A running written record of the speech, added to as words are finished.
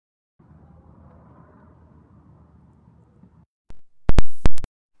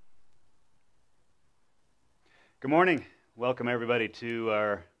Good morning. Welcome everybody to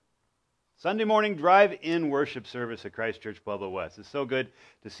our Sunday morning drive-in worship service at Christ Church Pueblo West. It's so good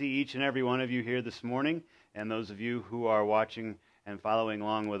to see each and every one of you here this morning, and those of you who are watching and following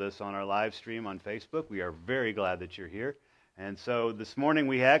along with us on our live stream on Facebook. We are very glad that you're here. And so this morning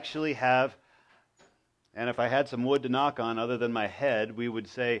we actually have, and if I had some wood to knock on other than my head, we would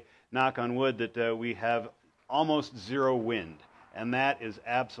say, knock on wood, that we have almost zero wind, and that is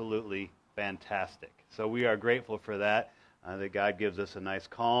absolutely fantastic. So we are grateful for that, that God gives us a nice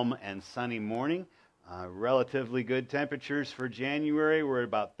calm and sunny morning. Relatively good temperatures for January. We're at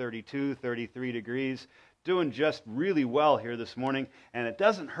about 32, 33 degrees. Doing just really well here this morning. And it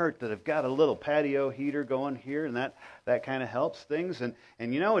doesn't hurt that I've got a little patio heater going here, and that kind of helps things. And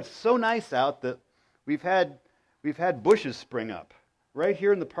you know, it's so nice out that we've had bushes spring up right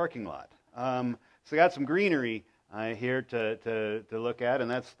here in the parking lot. So I got some greenery here to look at,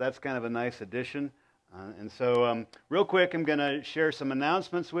 and that's kind of a nice addition. And so real quick, I'm going to share some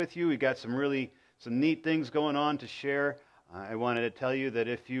announcements with you. We've got some neat things going on to share. I wanted to tell you that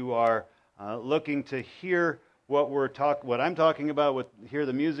if you are looking to hear what I'm talking about, hear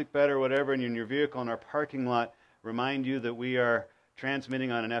the music better, whatever, and you're in your vehicle in our parking lot, remind you that we are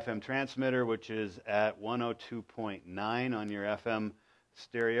transmitting on an FM transmitter, which is at 102.9 on your FM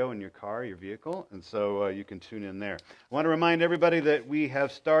stereo in your car, your vehicle, and so you can tune in there. I want to remind everybody that we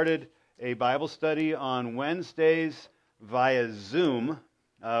have started a Bible study on Wednesdays via Zoom,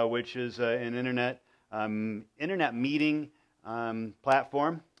 which is an internet meeting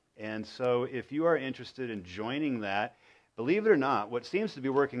platform. And so if you are interested in joining that, believe it or not, what seems to be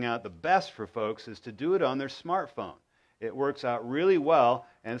working out the best for folks is to do it on their smartphone. It works out really well.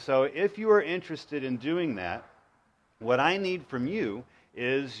 And so if you are interested in doing that, what I need from you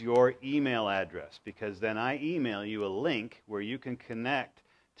is your email address, because then I email you a link where you can connect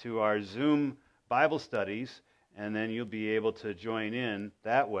to our Zoom Bible studies, and then you'll be able to join in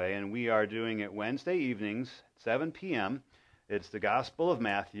that way. And we are doing it Wednesday evenings, 7 p.m. It's the Gospel of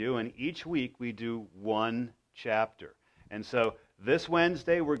Matthew, and each week we do one chapter. And so this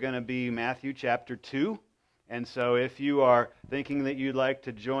Wednesday we're going to be Matthew chapter 2. And so if you are thinking that you'd like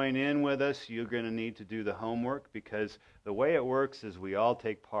to join in with us, you're going to need to do the homework, because the way it works is we all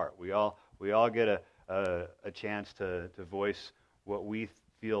take part. We all get a chance to voice what we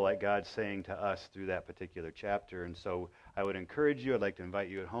feel like God's saying to us through that particular chapter. And so I would encourage you, I'd like to invite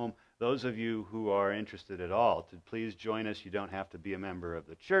you at home, those of you who are interested at all, to please join us. You don't have to be a member of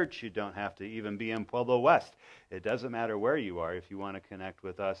the church. You don't have to even be in Pueblo West. It doesn't matter where you are. If you want to connect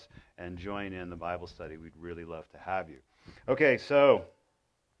with us and join in the Bible study, we'd really love to have you. Okay, so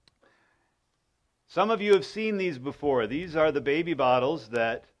some of you have seen these before. These are the baby bottles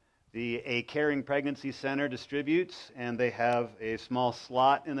that a Caring Pregnancy Center distributes, and they have a small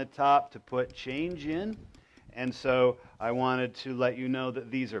slot in the top to put change in. And so I wanted to let you know that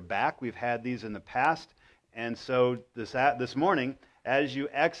these are back. We've had these in the past. And so this morning, as you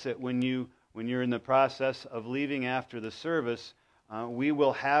exit, when you're in the process of leaving after the service, we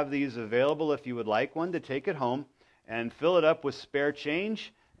will have these available if you would like one, to take it home and fill it up with spare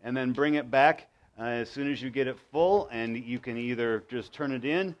change, and then bring it back as soon as you get it full. And you can either just turn it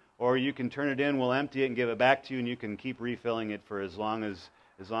in, or you can turn it in, we'll empty it and give it back to you, and you can keep refilling it for as long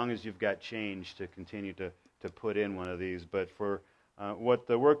as you've got change to continue to put in one of these. But for what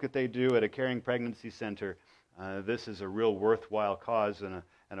the work that they do at a Caring Pregnancy Center, this is a real worthwhile cause, and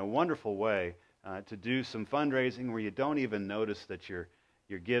a wonderful way to do some fundraising where you don't even notice that you're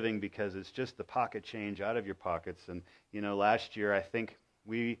giving, because it's just the pocket change out of your pockets. And you know, last year I think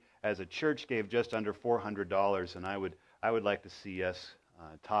we as a church gave just under $400, and I would like to see us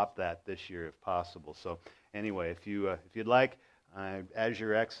top that this year if possible. So anyway, if you'd like, as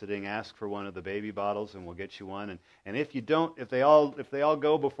you're exiting, ask for one of the baby bottles, and we'll get you one. And if you don't, if they all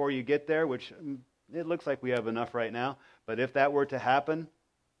go before you get there, which it looks like we have enough right now, but if that were to happen,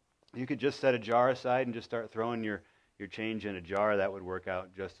 you could just set a jar aside and just start throwing your change in a jar. That would work out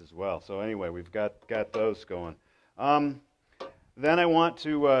just as well. So anyway, we've got those going. Then I want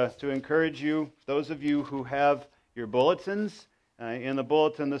to encourage you, those of you who have your bulletins. In the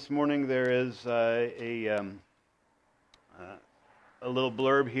bulletin this morning, there is a little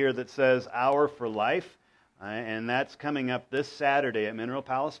blurb here that says Hour for Life, and that's coming up this Saturday at Mineral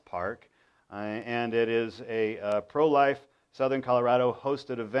Palace Park, and it is a pro-life Southern Colorado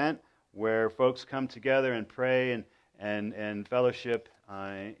hosted event where folks come together and pray and fellowship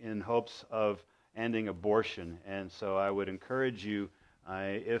in hopes of ending abortion. And so I would encourage you,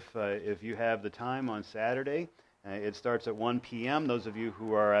 if you have the time on Saturday, it starts at 1 p.m. Those of you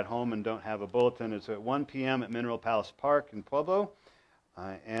who are at home and don't have a bulletin, it's at 1 p.m. at Mineral Palace Park in Pueblo.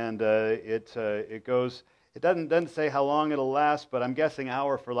 And it goes It doesn't say how long it'll last, but I'm guessing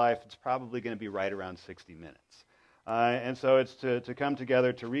Hour for Life, it's probably going to be right around 60 minutes. And so it's to come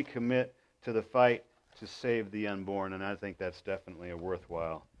together, to recommit to the fight to save the unborn, and I think that's definitely a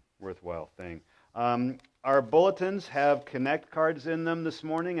worthwhile thing. Our bulletins have Connect cards in them this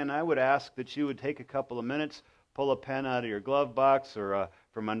morning, and I would ask that you would take a couple of minutes, pull a pen out of your glove box or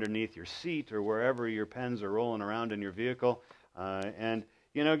from underneath your seat or wherever your pens are rolling around in your vehicle, and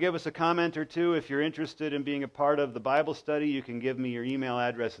give us a comment or two. If you're interested in being a part of the Bible study, you can give me your email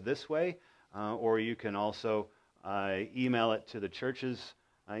address this way, or you can also email it to the church's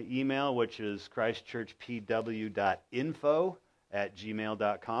email, which is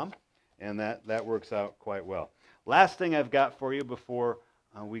christchurchpw.info@gmail.com, and that works out quite well. Last thing I've got for you before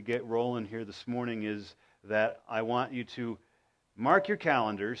we get rolling here this morning is that I want you to mark your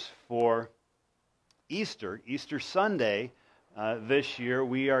calendars for Easter Sunday. This year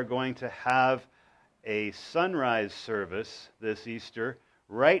we are going to have a sunrise service this Easter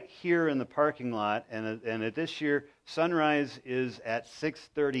right here in the parking lot, and this year sunrise is at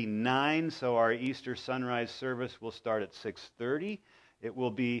 6:39, so our Easter sunrise service will start at 6:30. It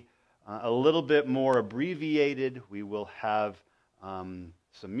will be a little bit more abbreviated. We will have some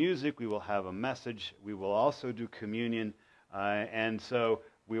music, we will have a message, we will also do communion, and so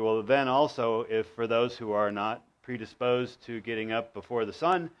we will then also, if for those who are not predisposed to getting up before the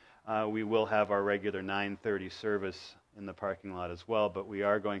sun, we will have our regular 9:30 service in the parking lot as well, but we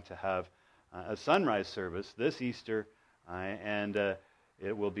are going to have a sunrise service this Easter, and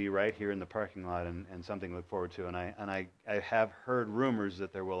it will be right here in the parking lot, and something to look forward to. And I have heard rumors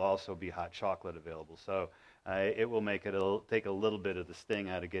that there will also be hot chocolate available, so it will take a little bit of the sting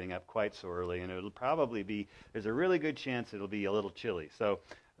out of getting up quite so early, and it'll probably be, there's a really good chance it'll be a little chilly, so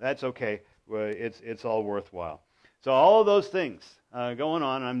that's okay. It's all worthwhile. So all of those things going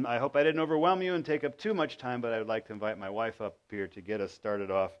on. I hope I didn't overwhelm you and take up too much time, but I would like to invite my wife up here to get us started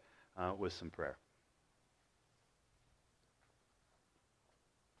off with some prayer.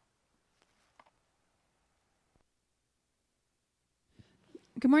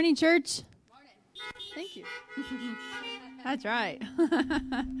 Good morning, church. Good morning. Thank you. That's right.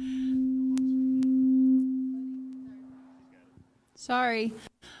 Sorry.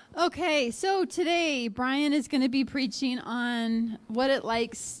 Okay, so today Brian is going to be preaching on what it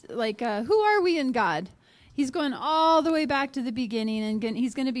likes, who are we in God? He's going all the way back to the beginning, and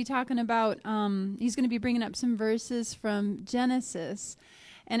he's going to be talking about, he's going to be bringing up some verses from Genesis,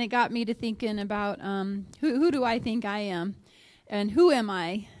 and it got me to thinking about who do I think I am, and who am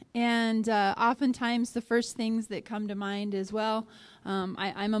I? And oftentimes the first things that come to mind is, well,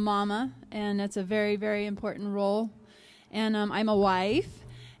 I'm a mama, and that's a very, very important role, and I'm a wife,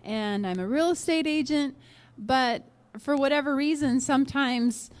 and I'm a real estate agent, but for whatever reason,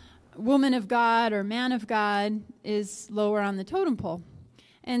 sometimes woman of God or man of God is lower on the totem pole.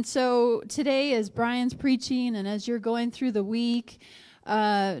 And so today, as Brian's preaching and as you're going through the week,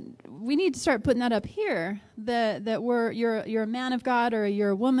 we need to start putting that up here, that you're a man of God or you're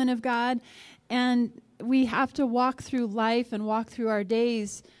a woman of God, and we have to walk through life and walk through our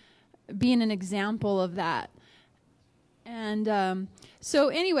days being an example of that. And so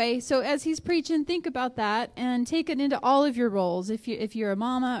as he's preaching, think about that and take it into all of your roles. If you're a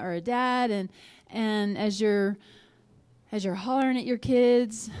mama or a dad, and as you're hollering at your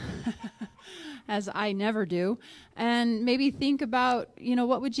kids, as I never do, and maybe think about,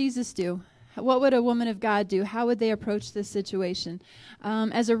 what would Jesus do? What would a woman of God do? How would they approach this situation?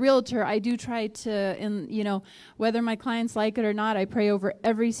 As a realtor, I do try to, whether my clients like it or not, I pray over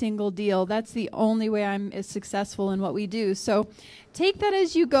every single deal. That's the only way I'm as successful in what we do. So take that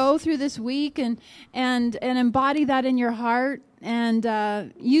as you go through this week and embody that in your heart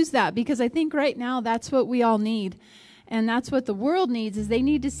and use that, because I think right now that's what we all need. And that's what the world needs, is they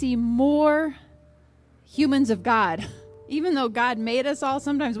need to see more humans of God. Even though God made us all,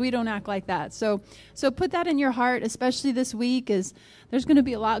 sometimes we don't act like that. So put that in your heart, especially this week, as there's going to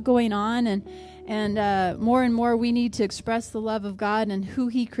be a lot going on, and more and more we need to express the love of God and who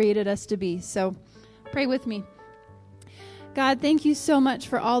He created us to be. So pray with me. God, thank you so much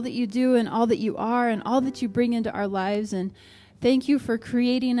for all that you do and all that you are and all that you bring into our lives, and thank you for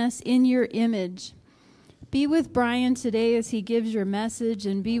creating us in your image. Be with Brian today as he gives your message,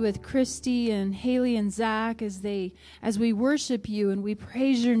 and be with Christy and Haley and Zach as we worship you and we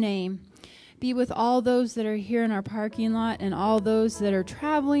praise your name. Be with all those that are here in our parking lot, and all those that are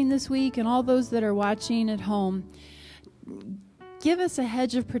traveling this week, and all those that are watching at home. Give us a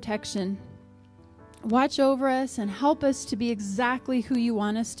hedge of protection. Watch over us and help us to be exactly who you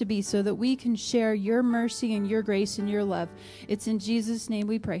want us to be, so that we can share your mercy and your grace and your love. It's in Jesus' name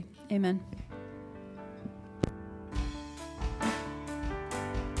we pray. Amen.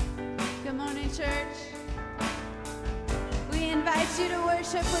 you to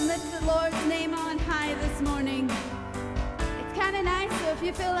worship and lift the Lord's name on high this morning. It's kind of nice, so if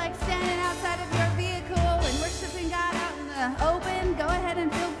you feel like standing outside of your vehicle and worshiping God out in the open, go ahead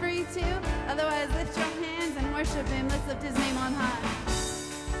and feel free to. Otherwise, lift your hands and worship Him. Let's lift His name on high.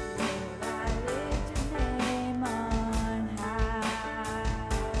 Lord, I lift your name on high.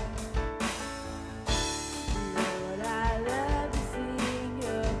 Lord, I love to sing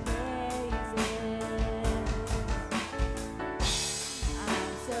your praises.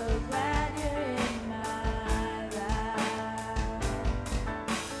 I'm so glad you're in my life.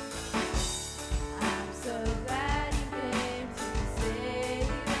 I'm so glad you came to save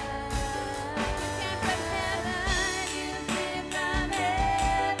us. You came from heaven, you came from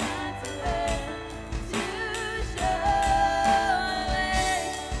heaven to earth to show the way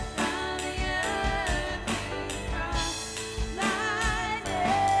from the earth to cross my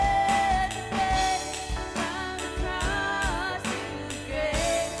death to pay from the cross to the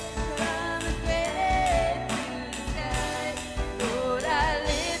grave, from the grave to the sky. Lord, I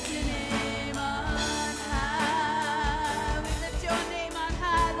lift your name on high. We lift your name on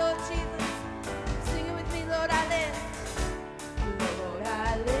high, Lord Jesus. Sing it with me, Lord, I lift. Lord,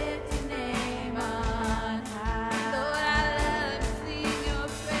 I lift your name on high. Lord, I love to sing your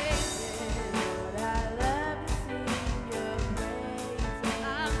praises. Lord, I love to sing your praises.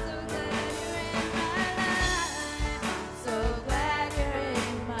 I'm so glad you're in my life. I'm so glad you're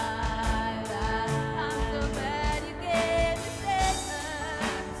in my life. I'm so glad you came to save us.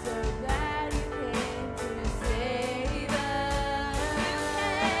 I'm so glad you came to save us.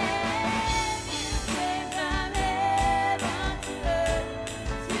 You came from heaven to earth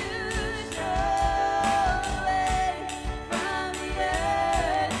to show the way from the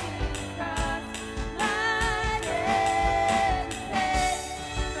earth to the cross. My death to pay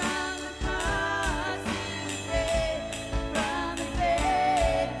from the cross to the grave, from the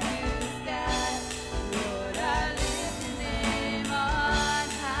grave to the sky. Lord, I lift your name on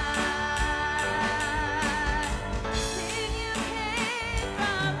high. Sing, you came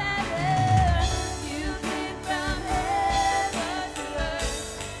from heaven, you came from heaven to earth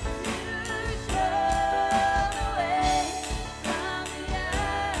to show the way from the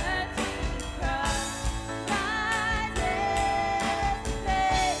earth to the cross. My death to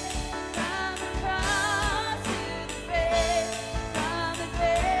pay from the cross to the grave, from the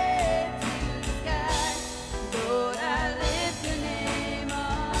grave to the sky. Lord, I lift your name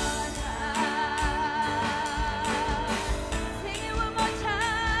on high. Sing it one more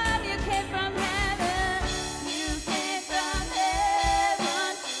time. You came from heaven, you came from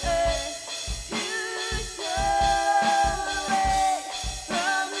heaven to earth to show the way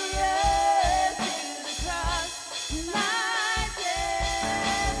from the earth to the cross. My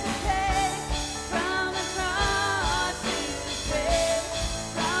death to pay from the cross to the grave,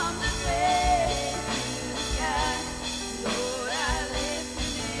 from the grave to the sky. Lord, I lift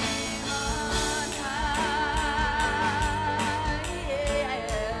your name on high.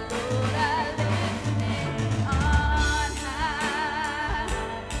 Yeah, Lord, I lift your name on high.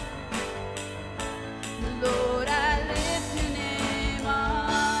 Lord, I lift your name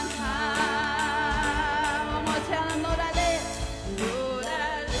on high. One more time, Lord, I lift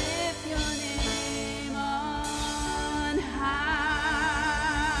your name on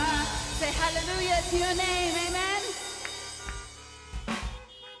high. Say hallelujah to your name, amen.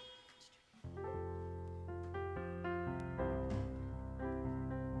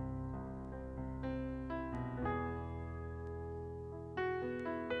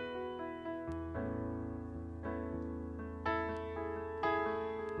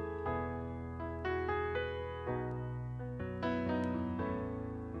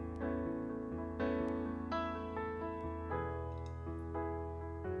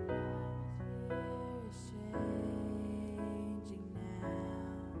 Atmosphere is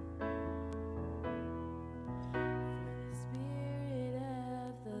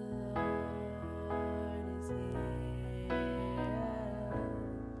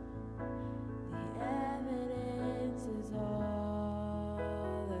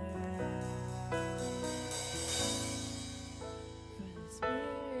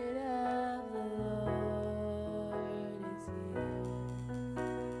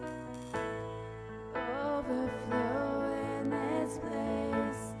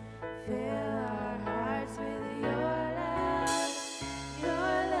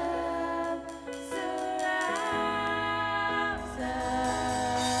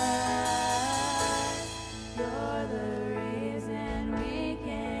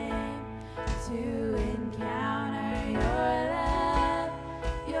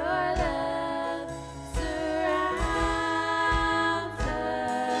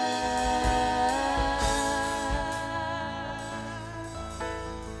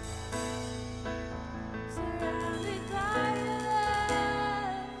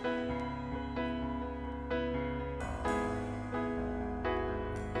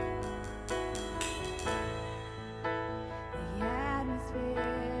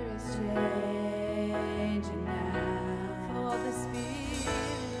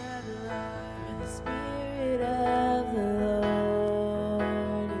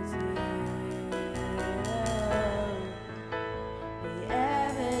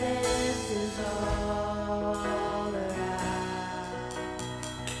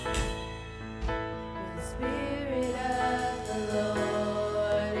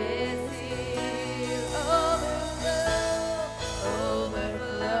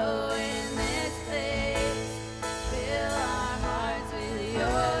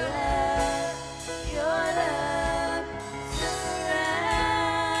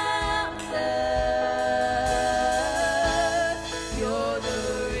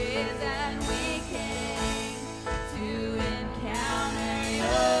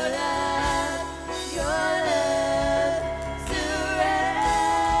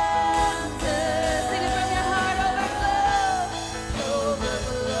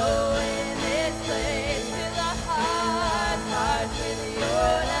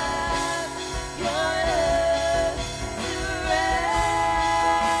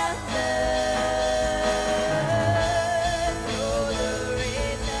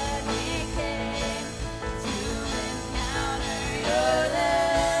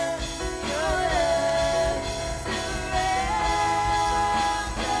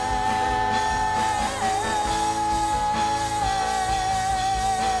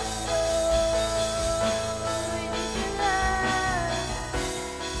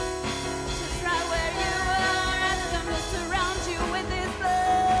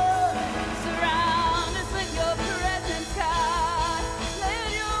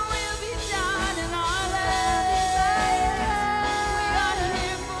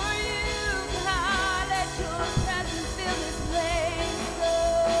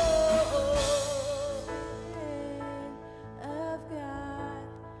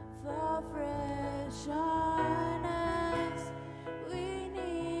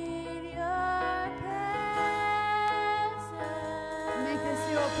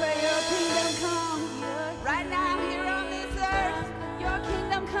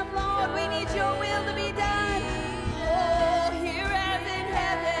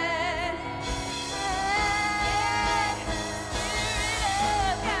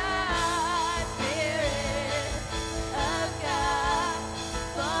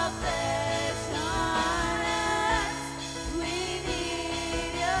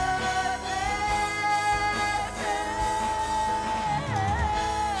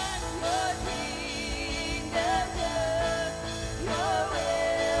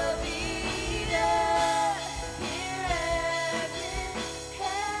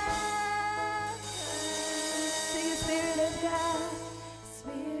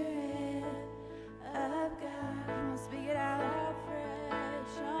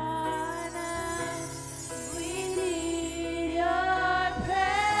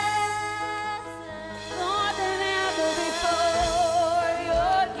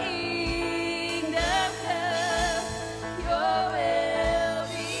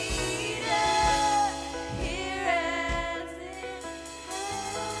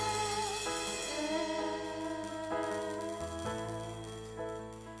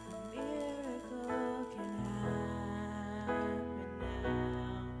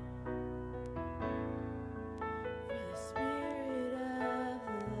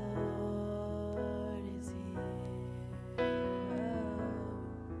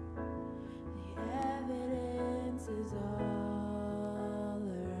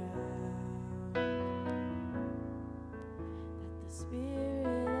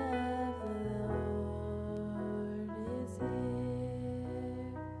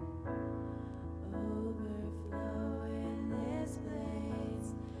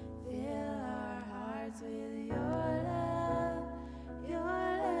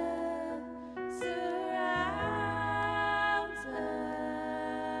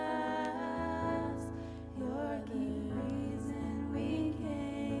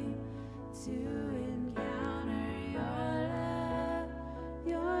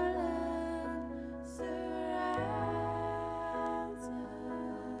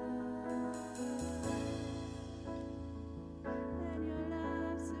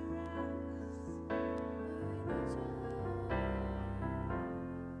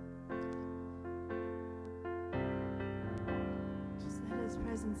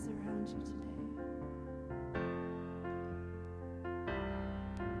presence surround you today.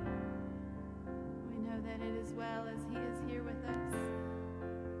 We know that it is well as He is here with us.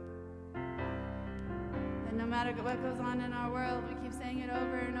 And no matter what goes on in our world, we keep saying it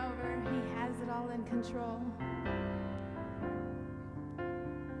over and over, He has it all in control.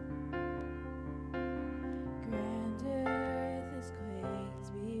 Grand earth is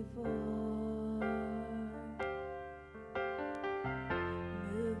quaked before,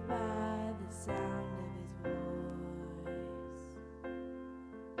 moved by the sound of His voice.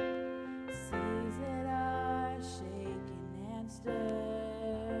 Seas that are shaken and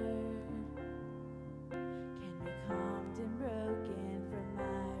stirred can be calmed and broken from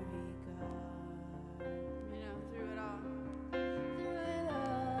my regard. You know,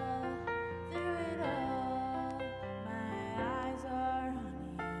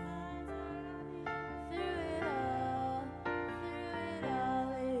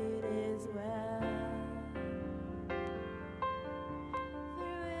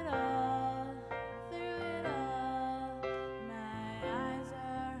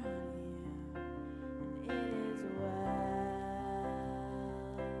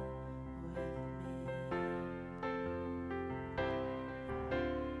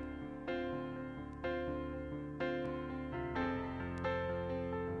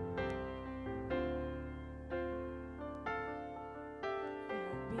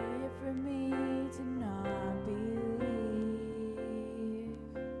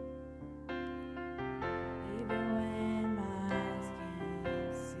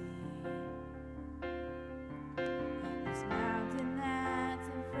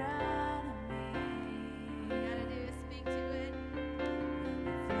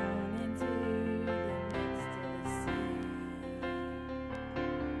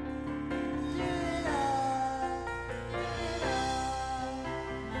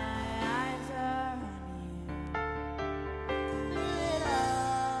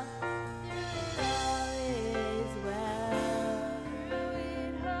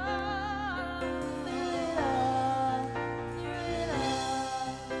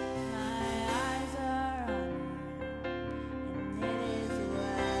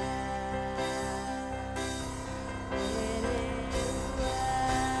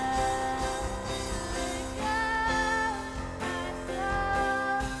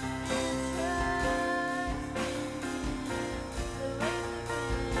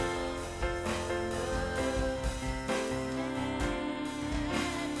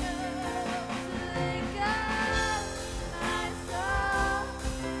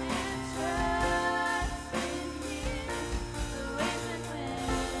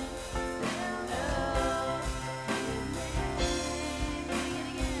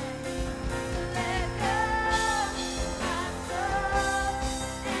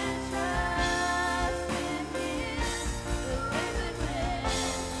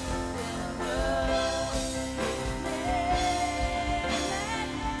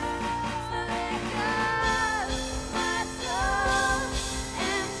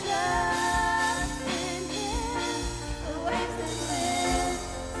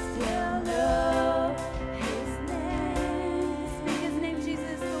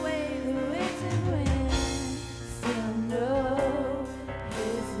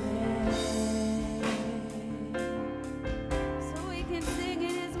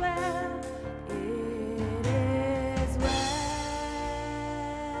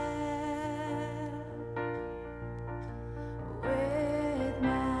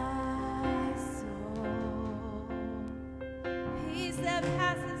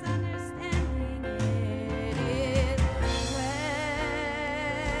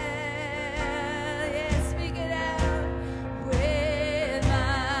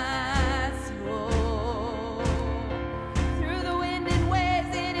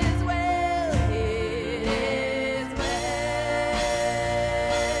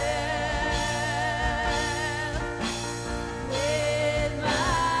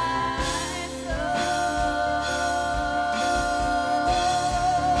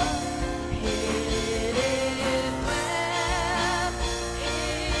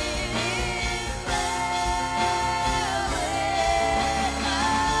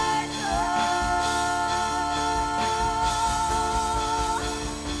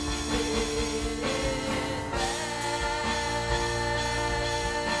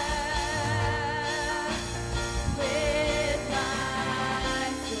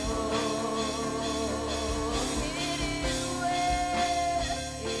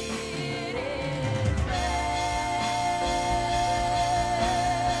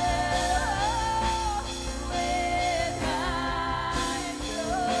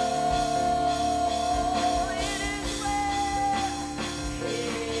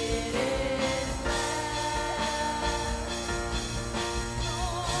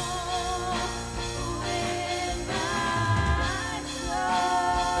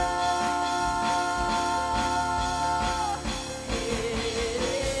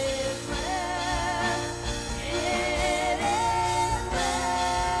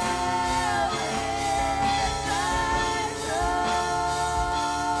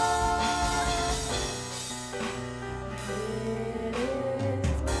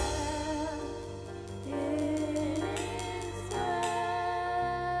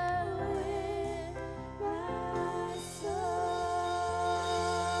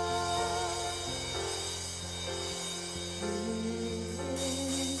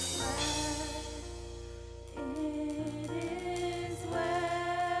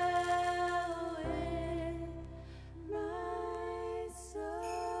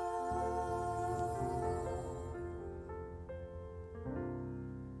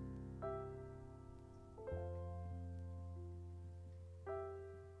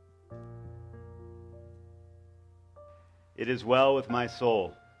 It is well with my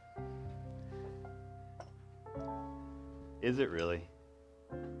soul. Is it really?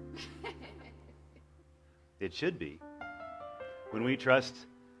 It should be. When we trust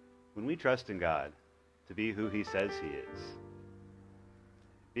in God to be who He says He is,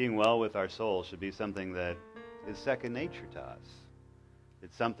 being well with our soul should be something that is second nature to us.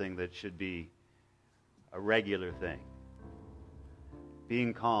 It's something that should be a regular thing.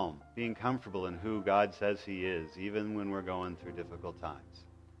 Being calm, being comfortable in who God says He is, even when we're going through difficult times.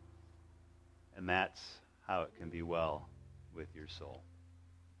 And that's how it can be well with your soul.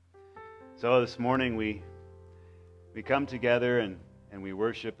 So this morning we come together and we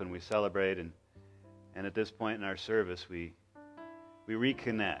worship and we celebrate, and at this point in our service we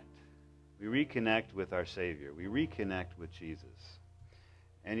reconnect. We reconnect with our Savior. We reconnect with Jesus.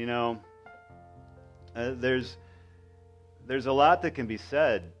 And you know, there's a lot that can be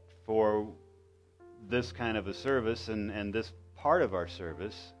said for this kind of a service and this part of our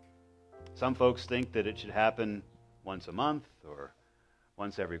service. Some folks think that it should happen once a month or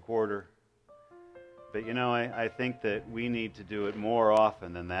once every quarter. But you know, I think that we need to do it more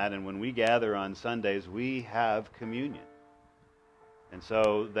often than that. And when we gather on Sundays, we have communion. And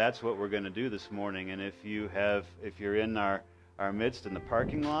so that's what we're going to do this morning. And if you're in our midst in the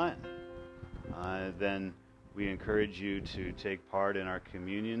parking lot, then we encourage you to take part in our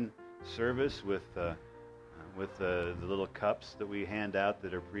communion service with the little cups that we hand out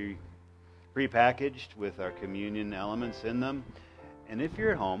that are pre-packaged with our communion elements in them. And if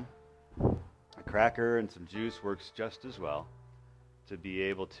you're at home, a cracker and some juice works just as well to be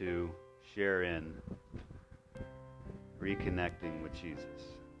able to share in reconnecting with Jesus.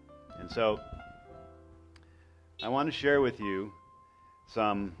 And so I want to share with you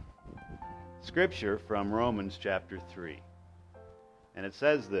some scripture from Romans chapter 3. And it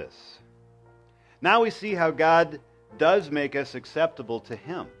says this: "Now we see how God does make us acceptable to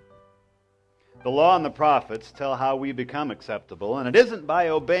Him. The law and the prophets tell how we become acceptable, and it isn't by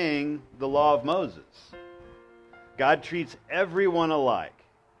obeying the law of Moses. God treats everyone alike.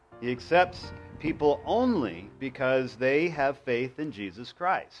 He accepts people only because they have faith in Jesus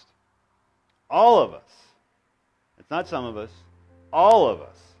Christ. All of us, it's not some of us, all of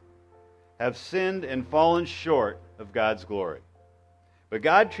us have sinned and fallen short of God's glory. But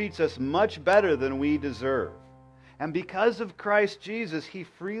God treats us much better than we deserve. And because of Christ Jesus, He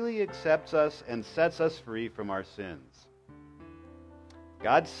freely accepts us and sets us free from our sins.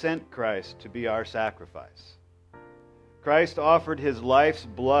 God sent Christ to be our sacrifice. Christ offered His life's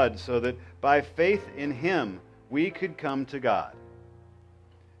blood so that by faith in Him, we could come to God.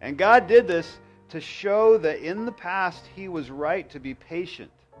 And God did this to show that in the past He was right to be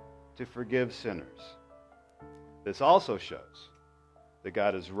patient to forgive sinners. This also shows that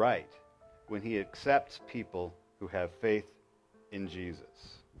God is right when He accepts people who have faith in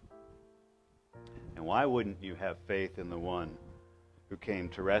Jesus. And why wouldn't you have faith in the one who came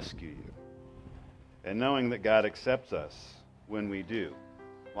to rescue you? And knowing that God accepts us when we do,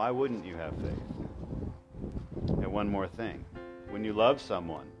 why wouldn't you have faith? And one more thing. When you love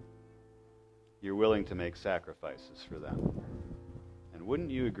someone, you're willing to make sacrifices for them. And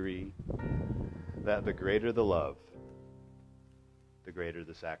wouldn't you agree that the greater the love, the greater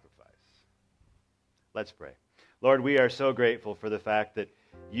the sacrifice? Let's pray. Lord, we are so grateful for the fact that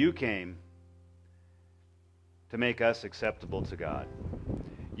You came to make us acceptable to God.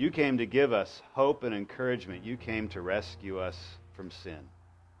 You came to give us hope and encouragement. You came to rescue us from sin.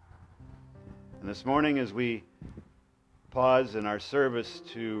 And this morning, as we pause in our service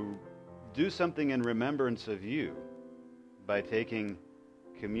to do something in remembrance of You by taking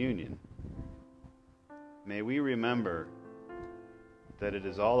communion, may we remember that it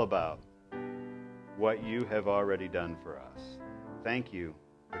is all about what You have already done for us. Thank You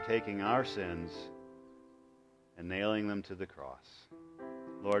for taking our sins and nailing them to the cross.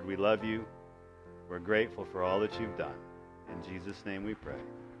 Lord, we love You. We're grateful for all that You've done. In Jesus' name we pray.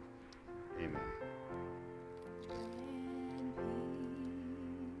 Amen.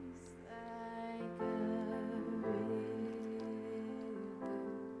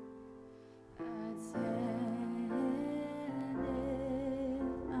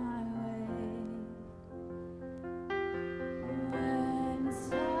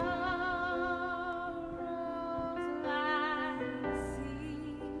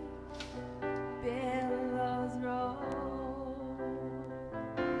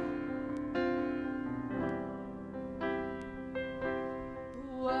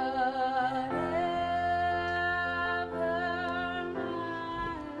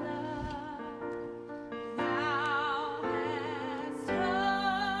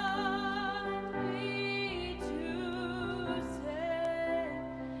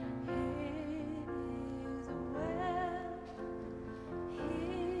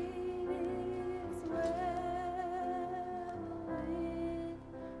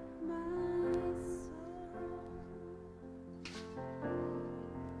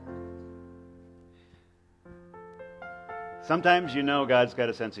 Sometimes you know God's got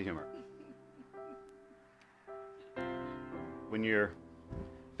a sense of humor. When your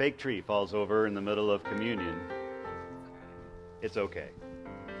fake tree falls over in the middle of communion, it's okay.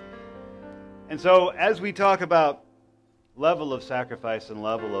 And so, as we talk about level of sacrifice and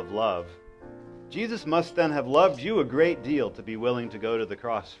level of love, Jesus must then have loved you a great deal to be willing to go to the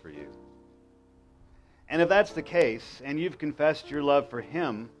cross for you. And if that's the case, and you've confessed your love for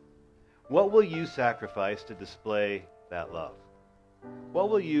Him, what will you sacrifice to display that love? What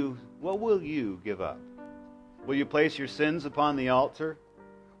will you give up? Will you place your sins upon the altar?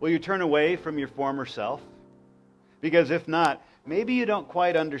 Will you turn away from your former self? Because if not, maybe you don't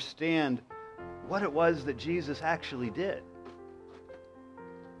quite understand what it was that Jesus actually did.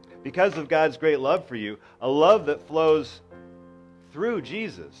 Because of God's great love for you, a love that flows through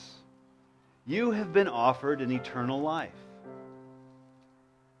Jesus, you have been offered an eternal life.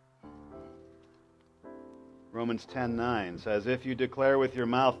 Romans 10:9 says, "If you declare with your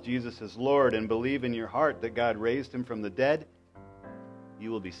mouth Jesus is Lord and believe in your heart that God raised Him from the dead, you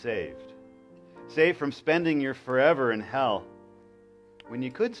will be saved." Saved from spending your forever in hell when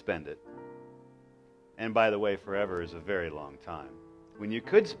you could spend it. And by the way, forever is a very long time. When you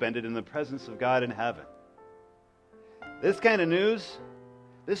could spend it in the presence of God in heaven. This kind of news,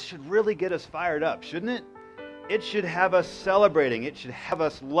 this should really get us fired up, shouldn't it? It should have us celebrating. It should have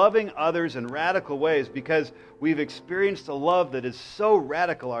us loving others in radical ways because we've experienced a love that is so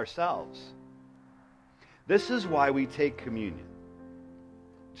radical ourselves. This is why we take communion,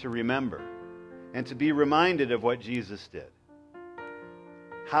 to remember and to be reminded of what Jesus did.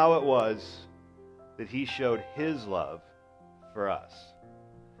 How it was that He showed His love for us.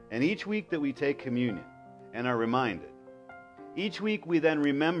 And each week that we take communion and are reminded, each week we then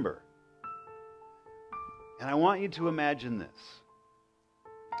remember. And I want you to imagine this.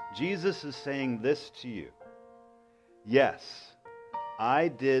 Jesus is saying this to you. Yes, I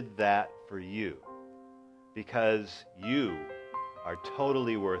did that for you because you are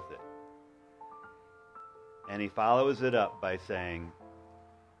totally worth it. And He follows it up by saying,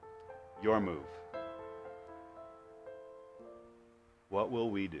 your move. What will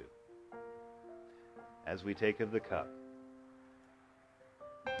we do? As we take of the cup,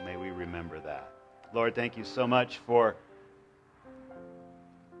 may we remember that. Lord, thank you so much for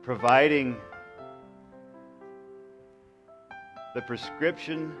providing the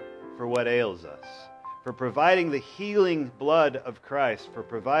prescription for what ails us, for providing the healing blood of Christ, for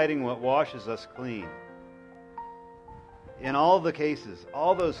providing what washes us clean. In all the cases,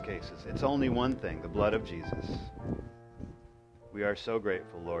 all those cases, it's only one thing, the blood of Jesus. We are so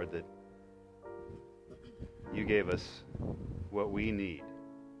grateful, Lord, that you gave us what we need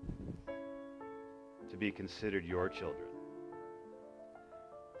to be considered your children.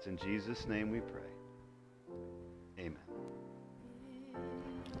 It's in Jesus' name we pray. Amen.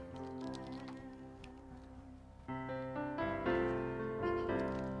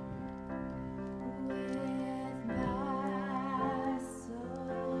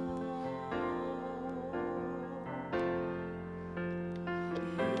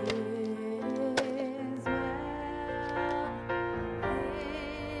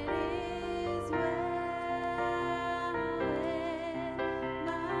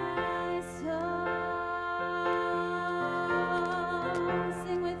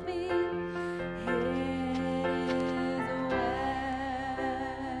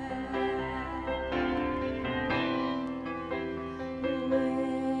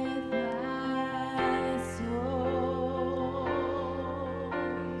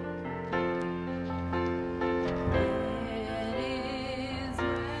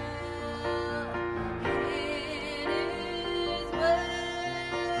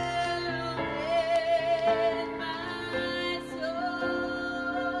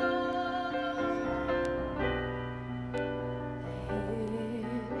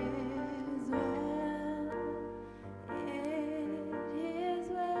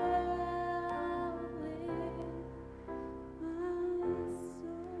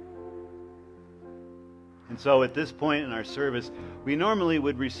 And so at this point in our service, we normally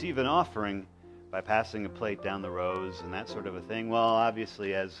would receive an offering by passing a plate down the rows and that sort of a thing. Well,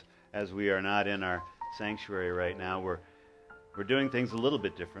 obviously, as we are not in our sanctuary right now, we're doing things a little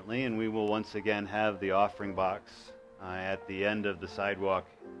bit differently, and we will once again have the offering box at the end of the sidewalk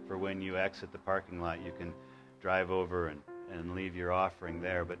for when you exit the parking lot. You can drive over and leave your offering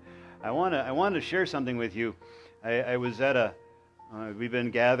there. But I want to share something with you. I was at we've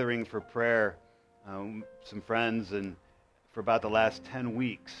been gathering for prayer, some friends, and for about the last 10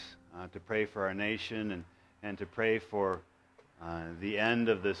 weeks to pray for our nation and to pray for the end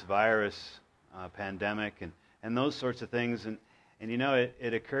of this virus pandemic and those sorts of things. And you know,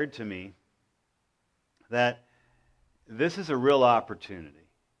 it occurred to me that this is a real opportunity.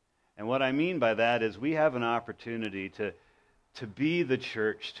 And what I mean by that is we have an opportunity to be the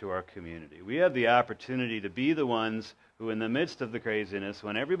church to our community. We have the opportunity to be the ones who, in the midst of the craziness,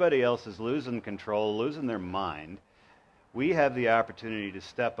 when everybody else is losing control, losing their mind, we have the opportunity to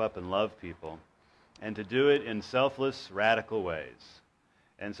step up and love people and to do it in selfless, radical ways.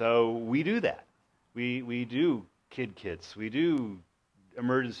 And so we do that. We do kid kits. We do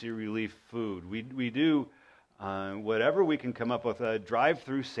emergency relief food. We do whatever we can come up with,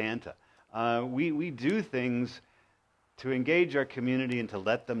 drive-through Santa. We do things to engage our community and to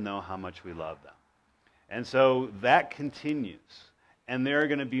let them know how much we love them. And so that continues. And there are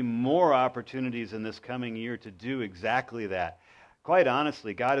going to be more opportunities in this coming year to do exactly that. Quite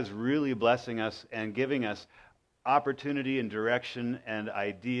honestly, God is really blessing us and giving us opportunity and direction and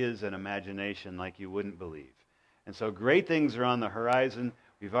ideas and imagination like you wouldn't believe. And so great things are on the horizon.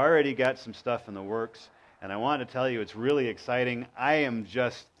 We've already got some stuff in the works. And I want to tell you, it's really exciting. I am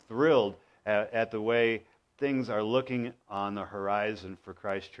just thrilled at the way things are looking on the horizon for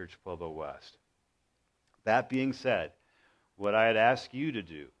Christ Church Pueblo West. That being said, what I'd ask you to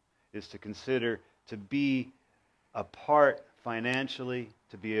do is to consider to be a part financially,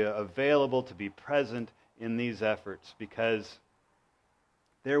 to be available, to be present in these efforts, because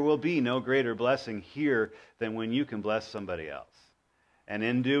there will be no greater blessing here than when you can bless somebody else. And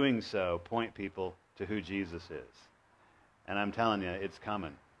in doing so, point people to who Jesus is. And I'm telling you, it's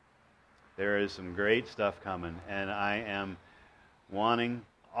coming. There is some great stuff coming, and I am wanting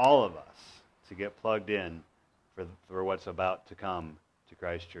all of us to get plugged in for what's about to come to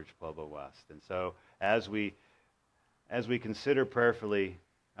Christ Church Pueblo West. And so as we consider prayerfully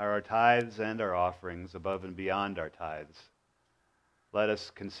our tithes and our offerings above and beyond our tithes, let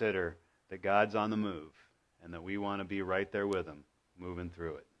us consider that God's on the move and that we want to be right there with him, moving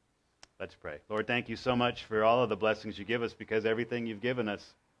through it. Let's pray. Lord, thank you so much for all of the blessings you give us, because everything you've given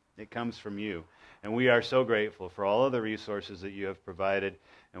us, it comes from you. And we are so grateful for all of the resources that you have provided.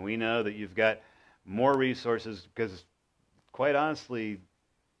 And we know that you've got more resources because, quite honestly,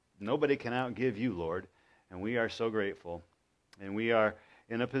 nobody can outgive you, Lord. And we are so grateful. And we are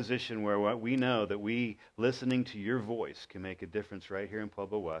in a position where we know that we, listening to your voice, can make a difference right here in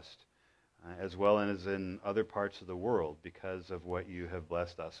Pueblo West, as well as in other parts of the world, because of what you have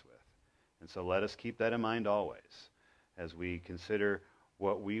blessed us with. And so let us keep that in mind always as we consider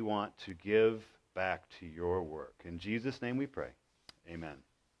what we want to give back to your work. In Jesus' name we pray. Amen.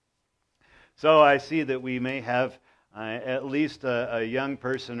 So I see that we may have at least a young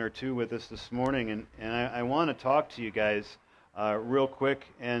person or two with us this morning, and I want to talk to you guys real quick,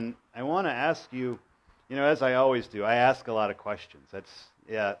 and I want to ask you, as I always do, I ask a lot of questions.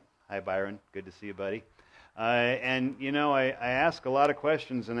 Hi Byron, good to see you, buddy. I ask a lot of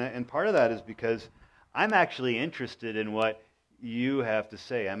questions, and part of that is because I'm actually interested in what you have to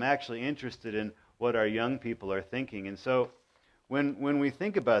say. I'm actually interested in what our young people are thinking. And so when we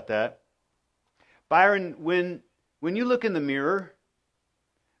think about that, Byron, when you look in the mirror,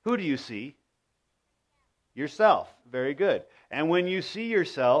 who do you see? Yourself. Very good. And when you see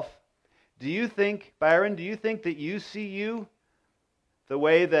yourself, Byron, do you think that you see you the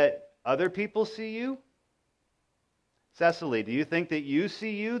way that other people see you? Cecily, do you think that you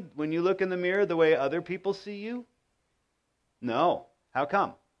see you when you look in the mirror the way other people see you? No. How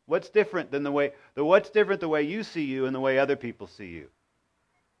come? What's different the way you see you and the way other people see you?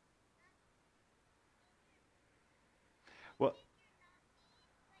 Well,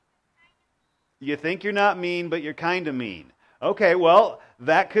 you think you're not mean, but you're kind of mean. Okay, well,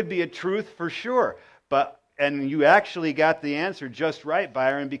 that could be a truth for sure. And you actually got the answer just right,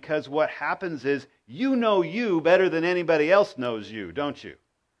 Byron, because what happens is you know you better than anybody else knows you, don't you?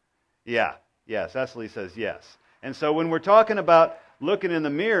 Yeah, Cecily says yes. And so when we're talking about looking in the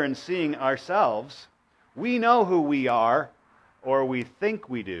mirror and seeing ourselves, we know who we are, or we think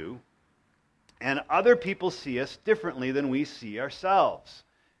we do, and other people see us differently than we see ourselves.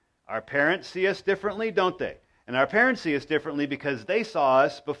 Our parents see us differently, don't they? And our parents see us differently because they saw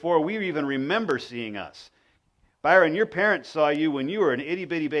us before we even remember seeing us. Byron, your parents saw you when you were an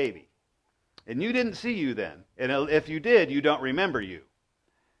itty-bitty baby. And you didn't see you then. And if you did, you don't remember you.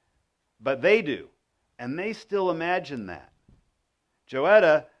 But they do. And they still imagine that.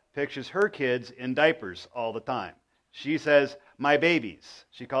 Joetta pictures her kids in diapers all the time. She says, my babies.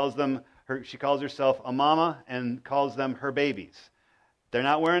 She calls herself a mama and calls them her babies. They're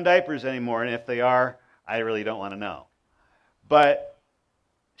not wearing diapers anymore, and if they are, I really don't want to know. But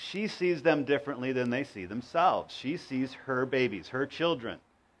she sees them differently than they see themselves. She sees her babies, her children,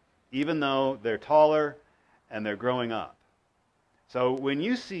 even though they're taller and they're growing up. So when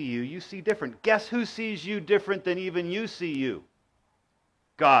you see different. Guess who sees you different than even you see you?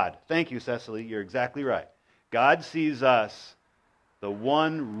 God. Thank you, Cecily. You're exactly right. God sees us the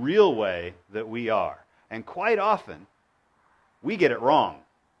one real way that we are. And quite often, we get it wrong.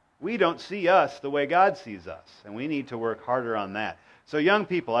 We don't see us the way God sees us, and we need to work harder on that. So young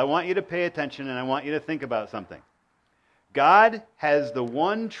people, I want you to pay attention, and I want you to think about something. God has the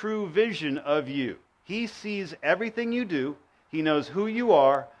one true vision of you. He sees everything you do. He knows who you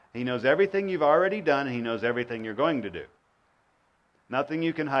are. He knows everything you've already done, and He knows everything you're going to do. Nothing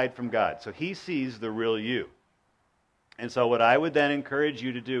you can hide from God. So He sees the real you. And so what I would then encourage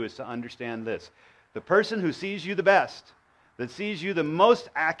you to do is to understand this. The person who sees you the best, that sees you the most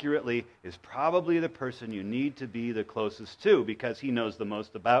accurately, is probably the person you need to be the closest to, because he knows the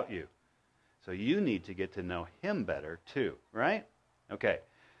most about you. So you need to get to know him better too, right? Okay,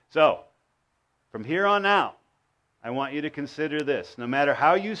 so from here on out, I want you to consider this. No matter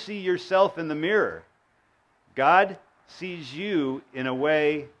how you see yourself in the mirror, God sees you in a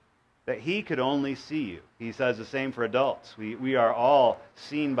way that He could only see you. He says the same for adults. We are all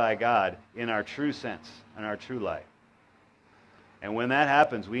seen by God in our true sense, in our true light. And when that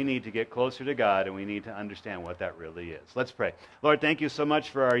happens, we need to get closer to God, and we need to understand what that really is. Let's pray. Lord, thank you so much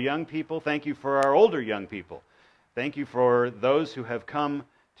for our young people. Thank you for our older young people. Thank you for those who have come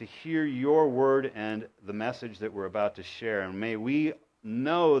to hear your word and the message that we're about to share. And may we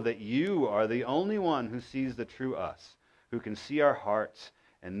know that you are the only one who sees the true us, who can see our hearts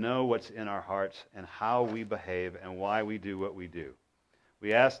and know what's in our hearts and how we behave and why we do what we do.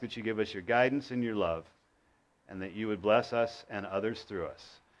 We ask that you give us your guidance and your love, and that you would bless us and others through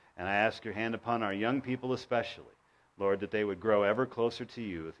us. And I ask your hand upon our young people especially, Lord, that they would grow ever closer to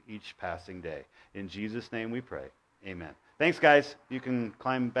you with each passing day. In Jesus' name we pray. Amen. Thanks, guys. You can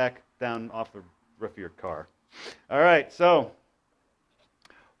climb back down off the roof of your car. All right, so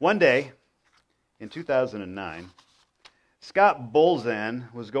one day in 2009, Scott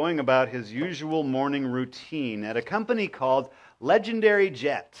Bolzan was going about his usual morning routine at a company called Legendary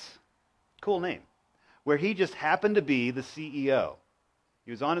Jets. Cool name. Where he just happened to be the CEO.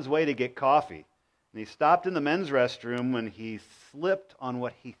 He was on his way to get coffee, and he stopped in the men's restroom when he slipped on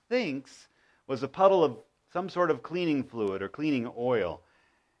what he thinks was a puddle of some sort of cleaning fluid or cleaning oil.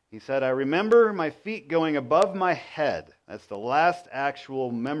 He said, "I remember my feet going above my head. That's the last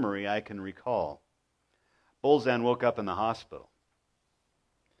actual memory I can recall." Bolzan woke up in the hospital.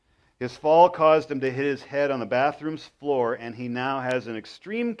 His fall caused him to hit his head on the bathroom's floor, and he now has an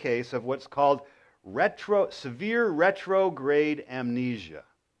extreme case of what's called severe retrograde amnesia.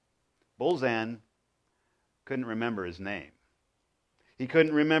 Bolzan couldn't remember his name. He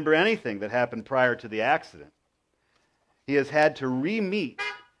couldn't remember anything that happened prior to the accident. He has had to re-meet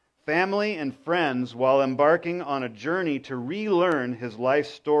family and friends while embarking on a journey to relearn his life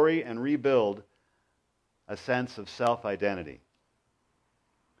story and rebuild a sense of self-identity.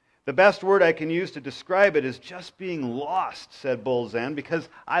 The best word I can use to describe it is just being lost, said Bolzan, because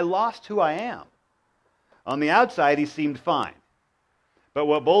I lost who I am. On the outside, he seemed fine. But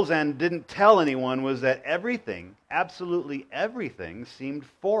what Bolzan didn't tell anyone was that everything, absolutely everything, seemed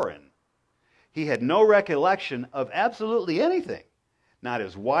foreign. He had no recollection of absolutely anything. Not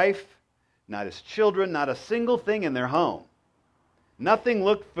his wife, not his children, not a single thing in their home. Nothing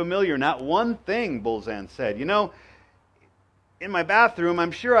looked familiar, not one thing, Bolzan said. You know, in my bathroom,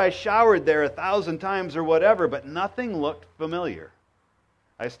 I'm sure I showered there 1,000 times or whatever, but nothing looked familiar.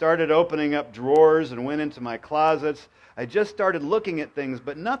 I started opening up drawers and went into my closets. I just started looking at things,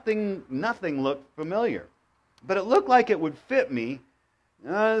 but nothing looked familiar. But it looked like it would fit me.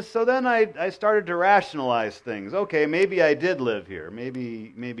 So then I started to rationalize things. Okay, maybe I did live here.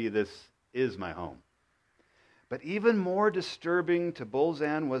 Maybe this is my home. But even more disturbing to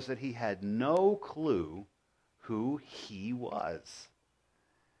Bolzan was that he had no clue who he was.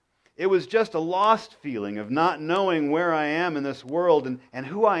 It was just a lost feeling of not knowing where I am in this world and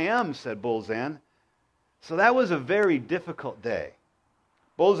who I am, said Bolzan. So that was a very difficult day.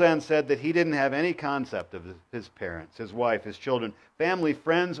 Bolzan said that he didn't have any concept of his parents, his wife, his children, family,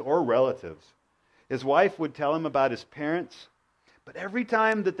 friends, or relatives. His wife would tell him about his parents, but every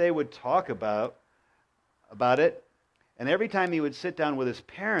time that they would talk about it, and every time he would sit down with his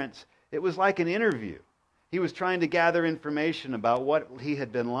parents, it was like an interview. He was trying to gather information about what he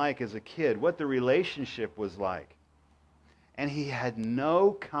had been like as a kid, what the relationship was like. And he had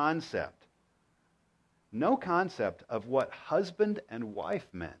no concept of what husband and wife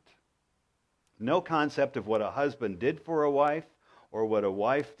meant. No concept of what a husband did for a wife or what a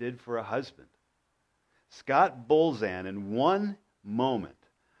wife did for a husband. Scott Bolzan, in one moment,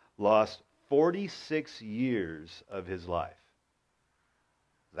 lost 46 years of his life.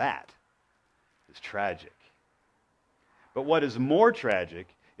 That is tragic. But what is more tragic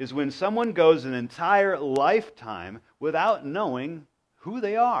is when someone goes an entire lifetime without knowing who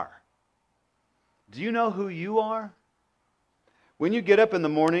they are. Do you know who you are? When you get up in the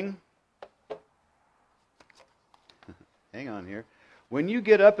morning, hang on here. When you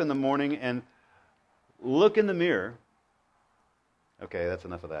get up in the morning and look in the mirror, okay, that's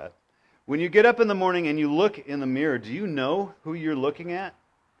enough of that. When you get up in the morning and you look in the mirror, do you know who you're looking at?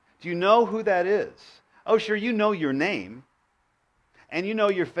 Do you know who that is? Oh, sure, you know your name, and you know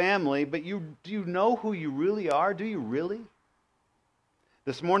your family, but do you know who you really are? Do you really?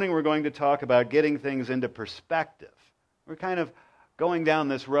 This morning we're going to talk about getting things into perspective. We're kind of going down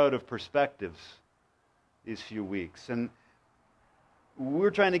this road of perspectives these few weeks, and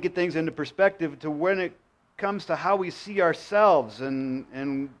we're trying to get things into perspective to when it comes to how we see ourselves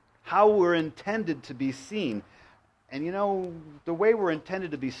and how we're intended to be seen. And you know, the way we're intended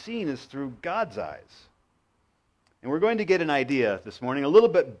to be seen is through God's eyes. And we're going to get an idea this morning, a little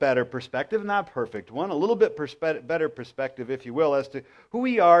bit better perspective, not perfect one, a little bit better perspective, if you will, as to who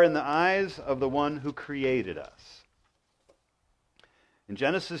we are in the eyes of the one who created us. In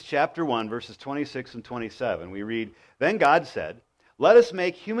Genesis chapter 1, verses 26 and 27, we read, "Then God said, 'Let us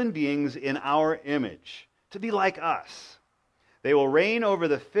make human beings in our image, to be like us. They will reign over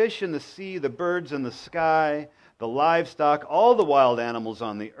the fish in the sea, the birds in the sky, the livestock, all the wild animals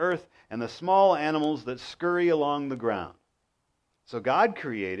on the earth, and the small animals that scurry along the ground.' So God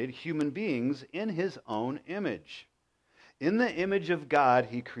created human beings in his own image. In the image of God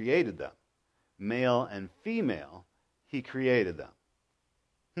he created them. Male and female he created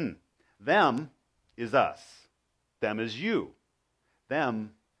them." Them is us. Them is you.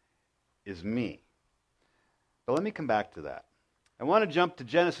 Them is me. But let me come back to that. I want to jump to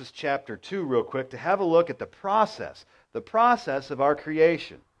Genesis chapter 2 real quick to have a look at the process of our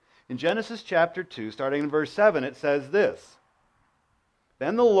creation. In Genesis chapter 2, starting in verse 7, it says this,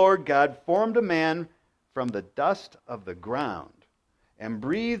 "Then the Lord God formed a man from the dust of the ground and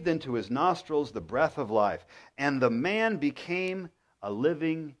breathed into his nostrils the breath of life, and the man became a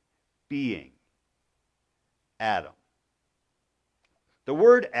living being." Adam. The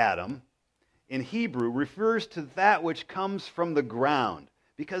word Adam in Hebrew refers to that which comes from the ground,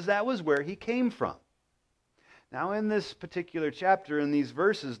 because that was where he came from. Now, in this particular chapter, in these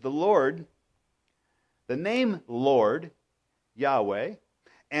verses, the name Lord, Yahweh,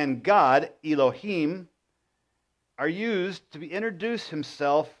 and God, Elohim, are used to introduce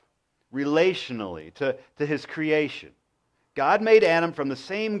himself relationally to his creation. God made Adam from the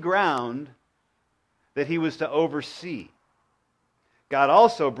same ground that he was to oversee. God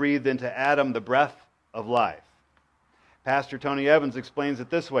also breathed into Adam the breath of life. Pastor Tony Evans explains it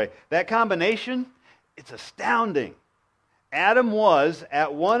this way. That combination, it's astounding. Adam was,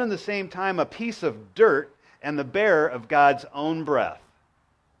 at one and the same time, a piece of dirt and the bearer of God's own breath.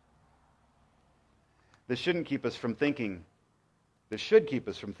 This should keep us from thinking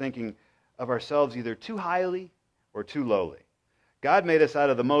of ourselves either too highly or too lowly. God made us out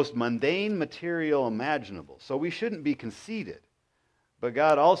of the most mundane material imaginable, so we shouldn't be conceited. But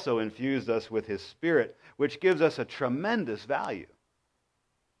God also infused us with his Spirit, which gives us a tremendous value.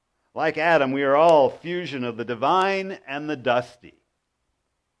 Like Adam, we are all a fusion of the divine and the dusty.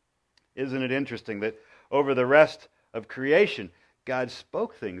 Isn't it interesting that over the rest of creation, God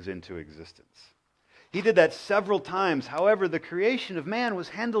spoke things into existence? He did that several times. However, the creation of man was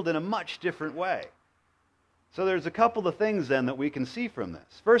handled in a much different way. So there's a couple of things then that we can see from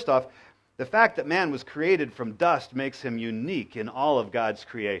this. First off, the fact that man was created from dust makes him unique in all of God's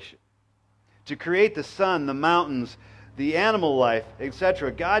creation. To create the sun, the mountains, the animal life,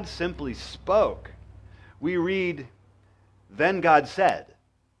 etc., God simply spoke. We read, "Then God said,"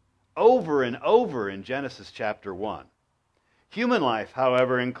 over and over in Genesis chapter 1. Human life,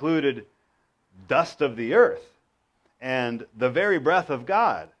 however, included dust of the earth and the very breath of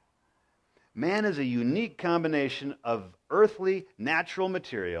God. Man is a unique combination of earthly, natural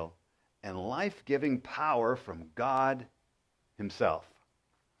material and life-giving power from God himself.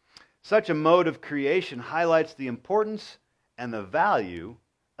 Such a mode of creation highlights the importance and the value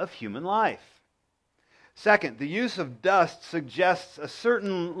of human life. Second, the use of dust suggests a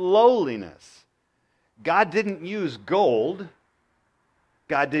certain lowliness. God didn't use gold.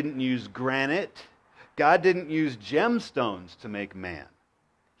 God didn't use granite. God didn't use gemstones to make man.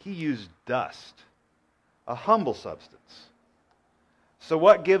 He used dust, a humble substance. So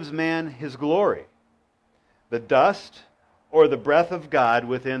what gives man his glory? The dust or the breath of God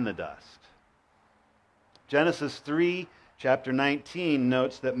within the dust? Genesis 3, chapter 19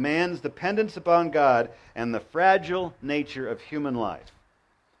 notes that man's dependence upon God and the fragile nature of human life.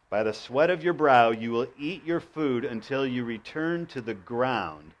 By the sweat of your brow you will eat your food until you return to the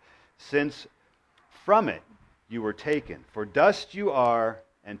ground, since from it you were taken. For dust you are,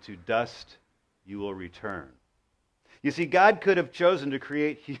 and to dust you will return. You see, God could have chosen to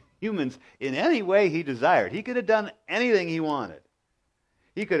create humans in any way He desired. He could have done anything He wanted.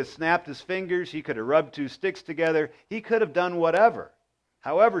 He could have snapped His fingers. He could have rubbed two sticks together. He could have done whatever.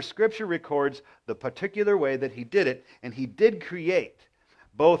 However, Scripture records the particular way that He did it, and He did create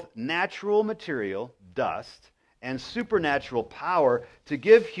both natural material, dust, and supernatural power to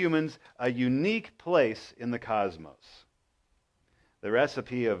give humans a unique place in the cosmos. The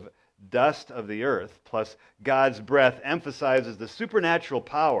recipe of dust of the earth plus God's breath emphasizes the supernatural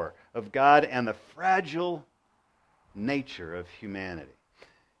power of God and the fragile nature of humanity.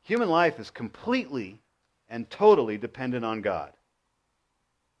 Human life is completely and totally dependent on God.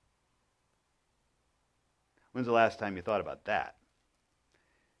 When's the last time you thought about that?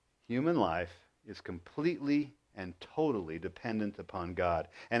 Human life is completely and totally dependent upon God.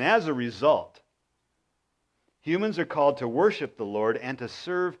 And as a result, humans are called to worship the Lord and to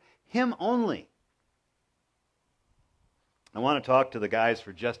serve Him only. I want to talk to the guys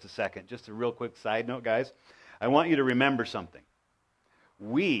for just a second. Just a real quick side note, guys. I want you to remember something.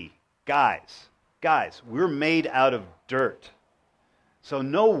 We, guys, we're made out of dirt. So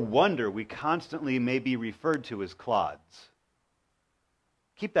no wonder we constantly may be referred to as clods.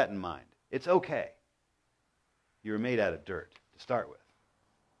 Keep that in mind. It's okay. You were made out of dirt to start with.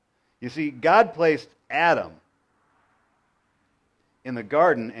 You see, God placed Adam in the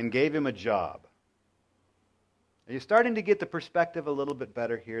garden and gave him a job. Are you starting to get the perspective a little bit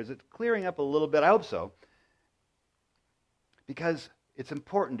better here? Is it clearing up a little bit? I hope so. Because it's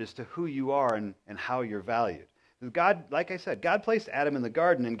important as to who you are and how you're valued. God, like I said, God placed Adam in the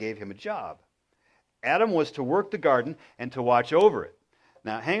garden and gave him a job. Adam was to work the garden and to watch over it.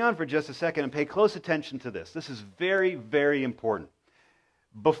 Now, hang on for just a second and pay close attention to this. This is very, very important.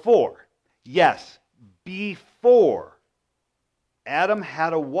 Before Adam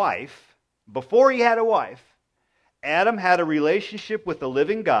had a wife, before he had a wife, Adam had a relationship with the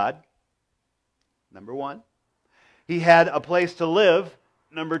living God, number one. He had a place to live,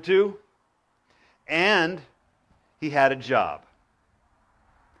 number two. And he had a job.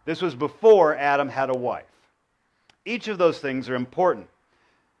 This was before Adam had a wife. Each of those things are important.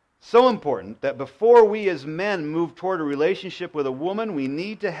 So important that before we as men move toward a relationship with a woman, we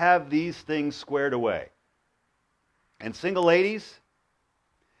need to have these things squared away. And single ladies,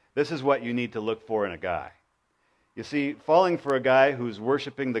 this is what you need to look for in a guy. You see, falling for a guy who's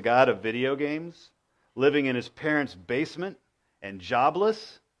worshiping the god of video games, living in his parents' basement, and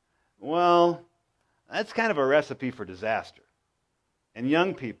jobless, well, that's kind of a recipe for disaster. And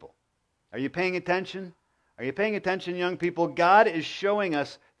young people, are you paying attention? Are you paying attention, young people? God is showing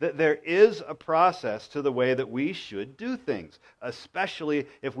us that there is a process to the way that we should do things, especially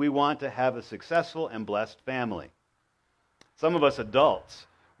if we want to have a successful and blessed family. Some of us adults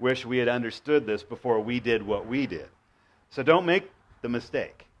wish we had understood this before we did what we did. So don't make the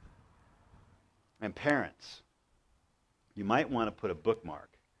mistake. And parents, you might want to put a bookmark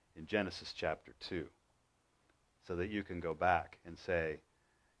in Genesis chapter 2 so that you can go back and say,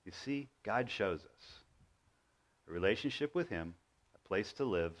 you see, God shows us a relationship with Him, a place to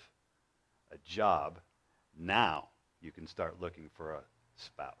live, a job. Now you can start looking for a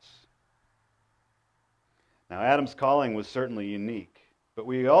spouse. Now, Adam's calling was certainly unique, but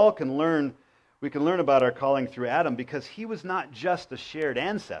we can learn about our calling through Adam because he was not just a shared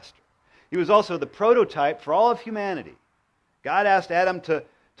ancestor. He was also the prototype for all of humanity. God asked Adam to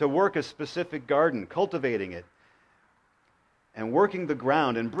work a specific garden, cultivating it, and working the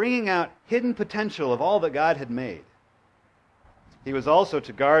ground, and bringing out hidden potential of all that God had made. He was also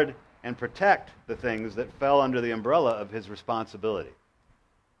to guard and protect the things that fell under the umbrella of his responsibility.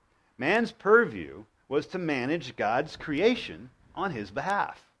 Man's purview was to manage God's creation on his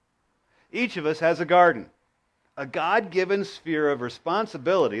behalf. Each of us has a garden, a God-given sphere of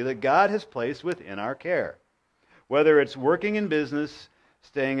responsibility that God has placed within our care. Whether it's working in business,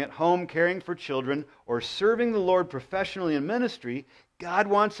 staying at home, caring for children, or serving the Lord professionally in ministry, God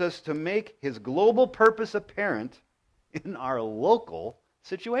wants us to make His global purpose apparent in our local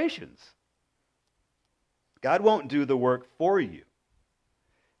situations. God won't do the work for you.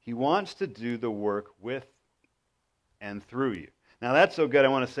 He wants to do the work with and through you. Now that's so good, I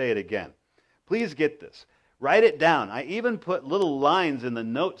want to say it again. Please get this. Write it down. I even put little lines in the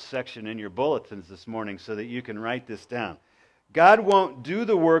notes section in your bulletins this morning so that you can write this down. God won't do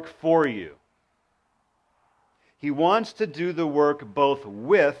the work for you. He wants to do the work both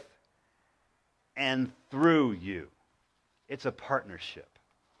with and through you. It's a partnership.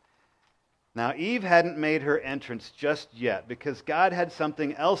 Now, Eve hadn't made her entrance just yet because God had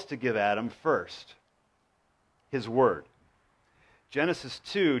something else to give Adam first. His Word. Genesis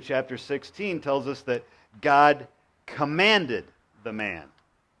 2, chapter 16, tells us that God commanded the man.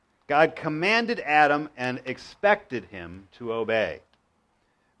 God commanded Adam and expected him to obey.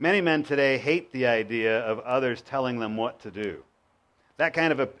 Many men today hate the idea of others telling them what to do. That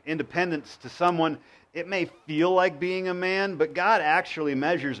kind of independence to someone, it may feel like being a man, but God actually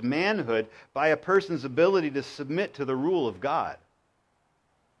measures manhood by a person's ability to submit to the rule of God.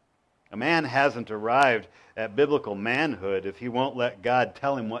 A man hasn't arrived at biblical manhood if he won't let God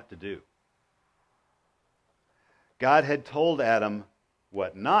tell him what to do. God had told Adam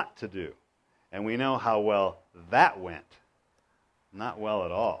what not to do, and we know how well that went. Not well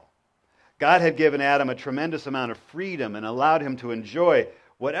at all. God had given Adam a tremendous amount of freedom and allowed him to enjoy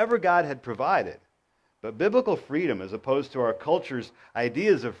whatever God had provided. But biblical freedom, as opposed to our culture's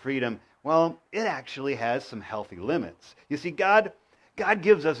ideas of freedom, well, it actually has some healthy limits. You see, God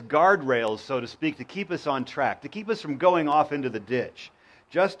gives us guardrails, so to speak, to keep us on track, to keep us from going off into the ditch.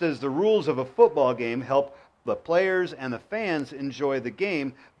 Just as the rules of a football game help the players and the fans enjoy the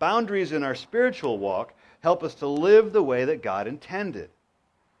game, boundaries in our spiritual walk help us to live the way that God intended.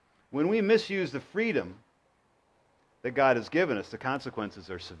 When we misuse the freedom that God has given us, the consequences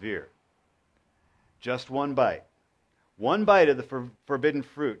are severe. Just one bite of the forbidden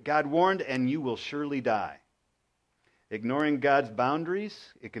fruit. God warned, and you will surely die. Ignoring God's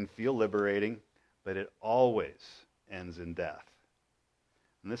boundaries, it can feel liberating, but it always ends in death.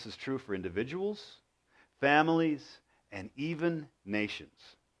 And this is true for individuals, families, and even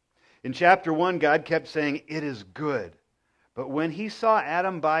nations. In chapter 1, God kept saying, "It is good." But when he saw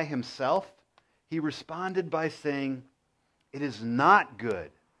Adam by himself, he responded by saying, "It is not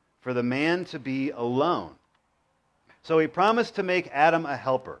good for the man to be alone." So he promised to make Adam a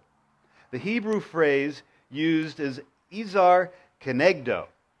helper. The Hebrew phrase used is izar kenegdo,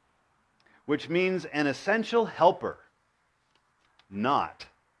 which means an essential helper, not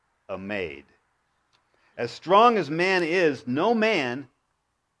a maid. As strong as man is, no man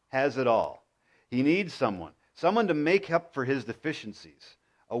has it all. He needs someone to make up for his deficiencies.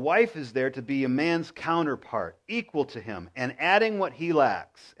 A wife is there to be a man's counterpart, equal to him, and adding what he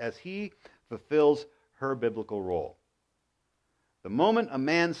lacks as he fulfills her biblical role. The moment a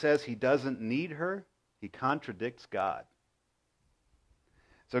man says he doesn't need her, he contradicts God.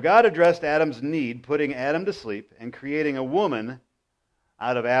 So God addressed Adam's need, putting Adam to sleep and creating a woman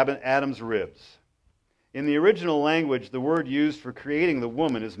out of Adam's ribs. In the original language, the word used for creating the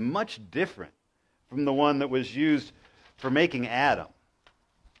woman is much different from the one that was used for making Adam.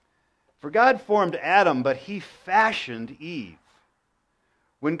 For God formed Adam, but he fashioned Eve.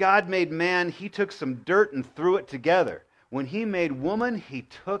 When God made man, he took some dirt and threw it together. When he made woman, he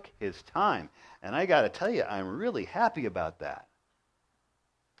took his time. And I got to tell you, I'm really happy about that.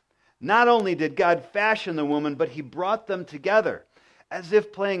 Not only did God fashion the woman, but he brought them together. As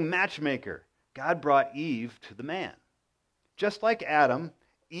if playing matchmaker, God brought Eve to the man. Just like Adam,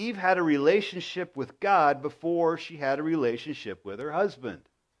 Eve had a relationship with God before she had a relationship with her husband.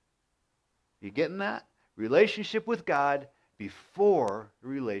 You getting that? Relationship with God before a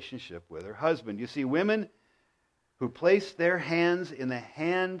relationship with her husband. You see, women who place their hands in the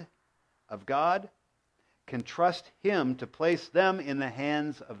hand of God can trust him to place them in the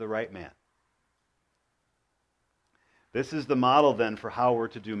hands of the right man. This is the model then for how we're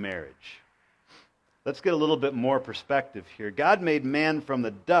to do marriage. Let's get a little bit more perspective here. God made man from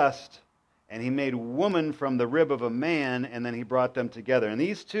the dust, and he made woman from the rib of a man, and then he brought them together. And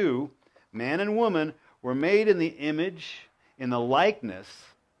these two, man and woman, were made in the image, in the likeness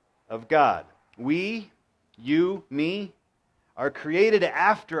of God. We, you, me, are created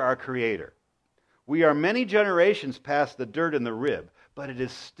after our Creator. We are many generations past the dirt in the rib, but it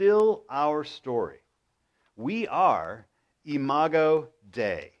is still our story. We are imago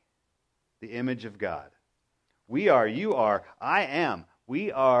Dei, the image of God. We are, you are, I am.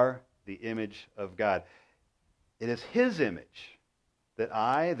 We are the image of God. It is his image that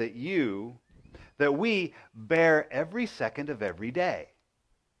I, that you, that we bear every second of every day.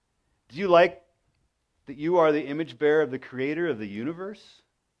 Do you like that you are the image bearer of the Creator of the universe?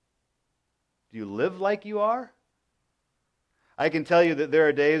 Do you live like you are? I can tell you that there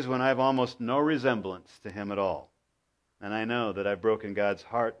are days when I have almost no resemblance to him at all. And I know that I've broken God's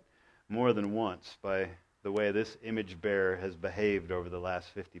heart more than once by the way this image bearer has behaved over the last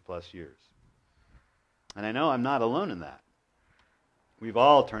 50 plus years. And I know I'm not alone in that. We've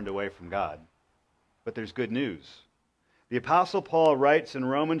all turned away from God. But there's good news. The Apostle Paul writes in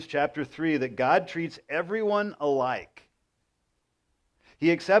Romans chapter 3 that God treats everyone alike.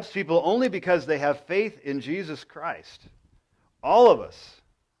 He accepts people only because they have faith in Jesus Christ. All of us,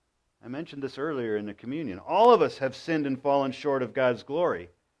 I mentioned this earlier in the communion, all of us have sinned and fallen short of God's glory.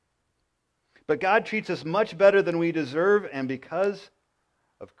 But God treats us much better than we deserve, and because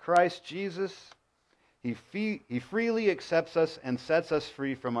of Christ Jesus, He freely accepts us and sets us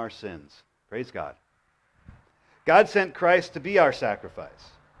free from our sins. Praise God. God sent Christ to be our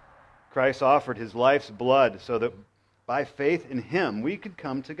sacrifice. Christ offered His life's blood so that by faith in Him we could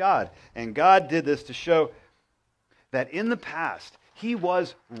come to God. And God did this to show that in the past He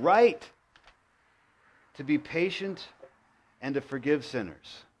was right to be patient and to forgive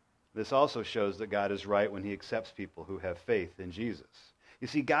sinners. This also shows that God is right when He accepts people who have faith in Jesus. You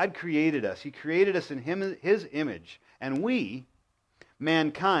see, God created us. He created us in His image. And we,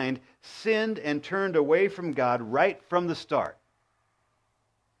 mankind, sinned and turned away from God right from the start.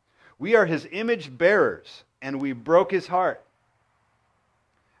 We are His image bearers, and we broke His heart.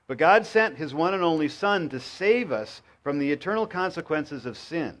 But God sent His one and only Son to save us from the eternal consequences of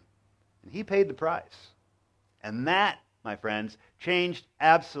sin. And He paid the price. And that, my friends, changed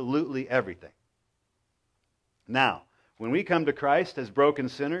absolutely everything. Now, when we come to Christ as broken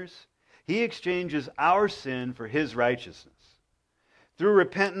sinners, He exchanges our sin for His righteousness. Through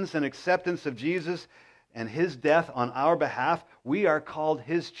repentance and acceptance of Jesus and His death on our behalf, we are called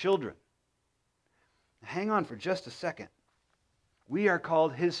His children. Hang on for just a second. We are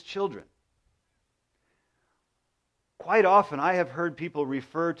called His children. Quite often I have heard people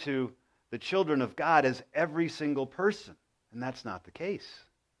refer to the children of God as every single person, and that's not the case.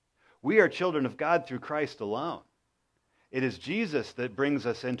 We are children of God through Christ alone. It is Jesus that brings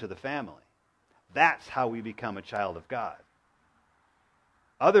us into the family. That's how we become a child of God.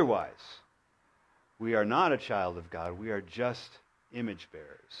 Otherwise, we are not a child of God. We are just image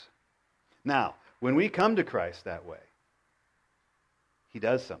bearers. Now, when we come to Christ that way, He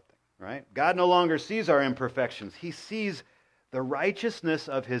does something, right? God no longer sees our imperfections. He sees the righteousness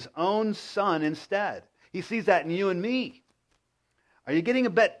of His own Son instead. He sees that in you and me. Are you getting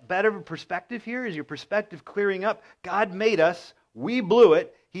a bit better of a perspective here? Is your perspective clearing up? God made us. We blew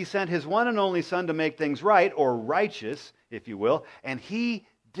it. He sent His one and only Son to make things right, or righteous, if you will, and He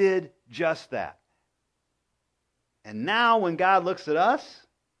did just that. And now when God looks at us,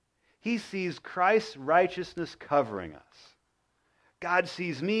 He sees Christ's righteousness covering us. God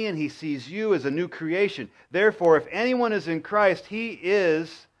sees me and He sees you as a new creation. Therefore, if anyone is in Christ, he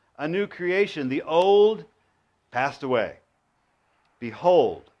is a new creation. The old passed away.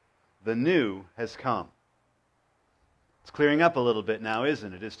 Behold, the new has come. It's clearing up a little bit now,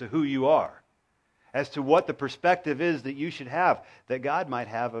 isn't it, as to who you are, as to what the perspective is that you should have, that God might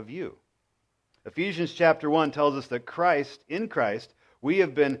have of you. Ephesians chapter 1 tells us that in Christ, we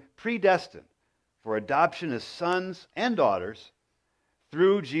have been predestined for adoption as sons and daughters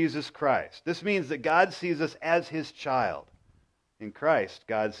through Jesus Christ. This means that God sees us as His child. In Christ,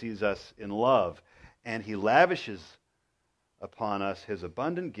 God sees us in love, and He lavishes upon us His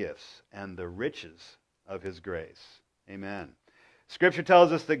abundant gifts and the riches of His grace. Amen. Scripture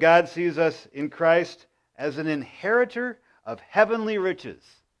tells us that God sees us in Christ as an inheritor of heavenly riches.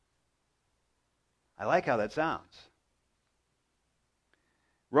 I like how that sounds.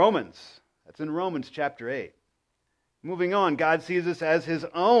 That's in Romans chapter 8. Moving on, God sees us as His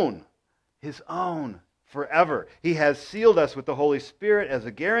own forever. He has sealed us with the Holy Spirit as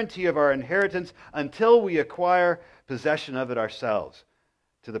a guarantee of our inheritance until we acquire possession of it ourselves,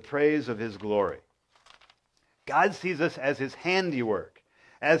 to the praise of His glory. God sees us as His handiwork,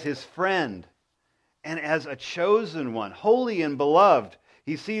 as His friend, and as a chosen one, holy and beloved.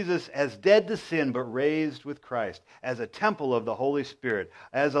 He sees us as dead to sin, but raised with Christ, as a temple of the Holy Spirit,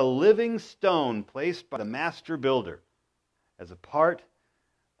 as a living stone placed by the master builder, as a part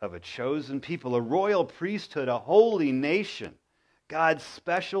of a chosen people, a royal priesthood, a holy nation, God's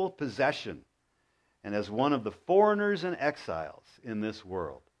special possession, and as one of the foreigners and exiles in this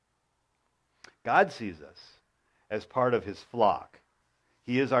world. God sees us as part of His flock.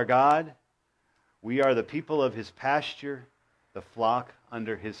 He is our God. We are the people of His pasture, the flock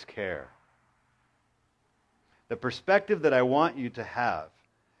under His care. The perspective that I want you to have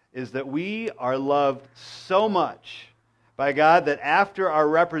is that we are loved so much by God that after our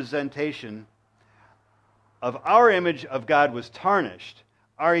representation of our image of God was tarnished,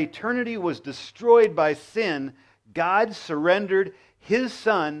 our eternity was destroyed by sin, God surrendered His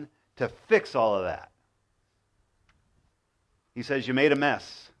Son to fix all of that. He says, you made a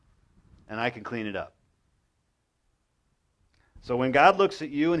mess, and I can clean it up. So when God looks at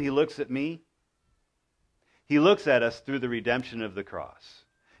you and He looks at me, He looks at us through the redemption of the cross.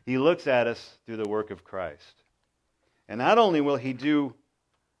 He looks at us through the work of Christ. And not only will he do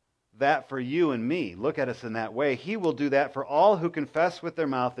that for you and me, look at us in that way, he will do that for all who confess with their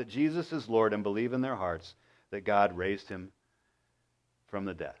mouth that Jesus is Lord and believe in their hearts that God raised him from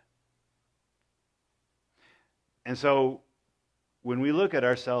the dead. And so, when we look at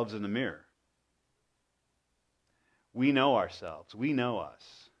ourselves in the mirror, we know ourselves, we know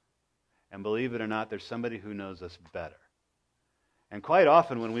us. And believe it or not, there's somebody who knows us better. And quite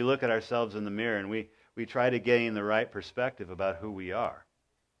often when we look at ourselves in the mirror and we try to gain the right perspective about who we are,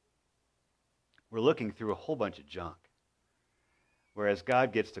 we're looking through a whole bunch of junk. Whereas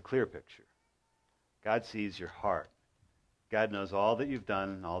God gets the clear picture. God sees your heart. God knows all that you've done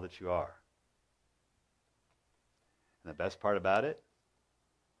and all that you are. And the best part about it,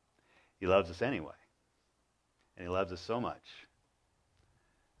 he loves us anyway. And he loves us so much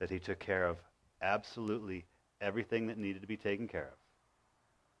that he took care of absolutely everything that needed to be taken care of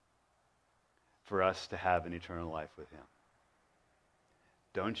for us to have an eternal life with him.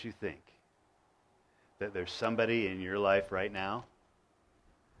 Don't you think that there's somebody in your life right now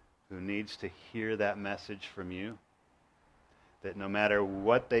who needs to hear that message from you? That no matter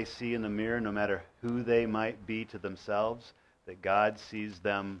what they see in the mirror, no matter who they might be to themselves, that God sees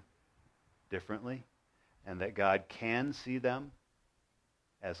them differently, and that God can see them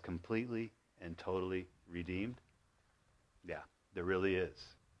as completely and totally redeemed? Yeah, there really is.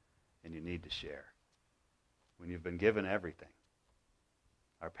 And you need to share. When you've been given everything,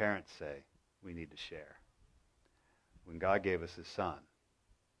 our parents say we need to share. When God gave us his son,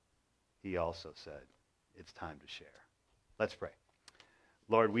 he also said it's time to share. Let's pray.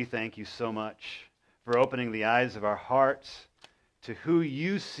 Lord, we thank you so much for opening the eyes of our hearts to who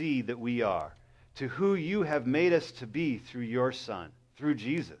you see that we are, to who you have made us to be through your Son, through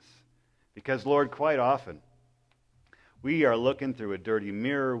Jesus. Because, Lord, quite often, we are looking through a dirty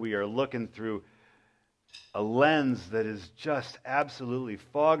mirror. We are looking through a lens that is just absolutely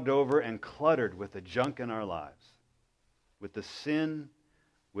fogged over and cluttered with the junk in our lives, with the sin,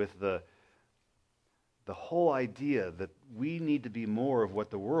 with the whole idea that we need to be more of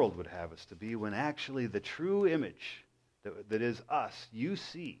what the world would have us to be, when actually the true image that is us, you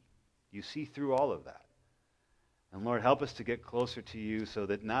see through all of that. And Lord, help us to get closer to you so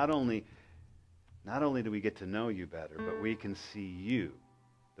that not only do we get to know you better, but we can see you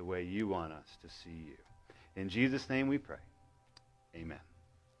the way you want us to see you. In Jesus' name we pray. Amen.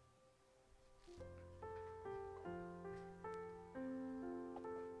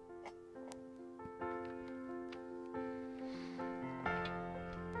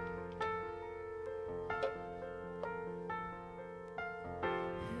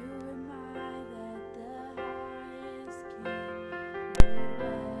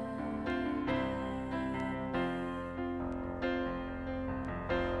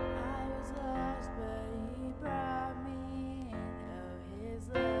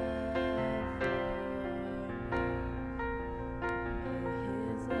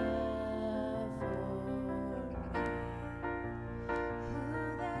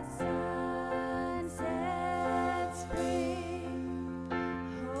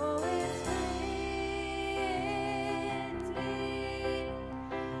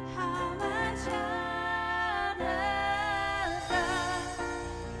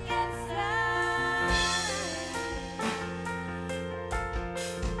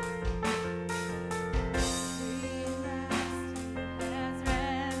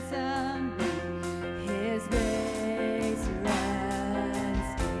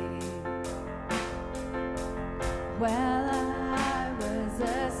 Well, I was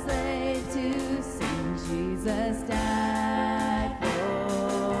a slave to sin. Jesus died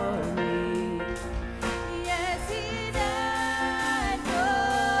for me. Yes, he died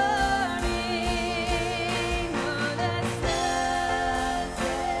for me. Oh, the sun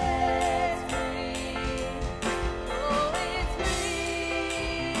sets free. Oh, it's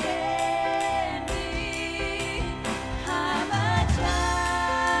free indeed. I'm a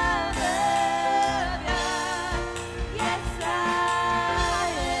child of God. Yes,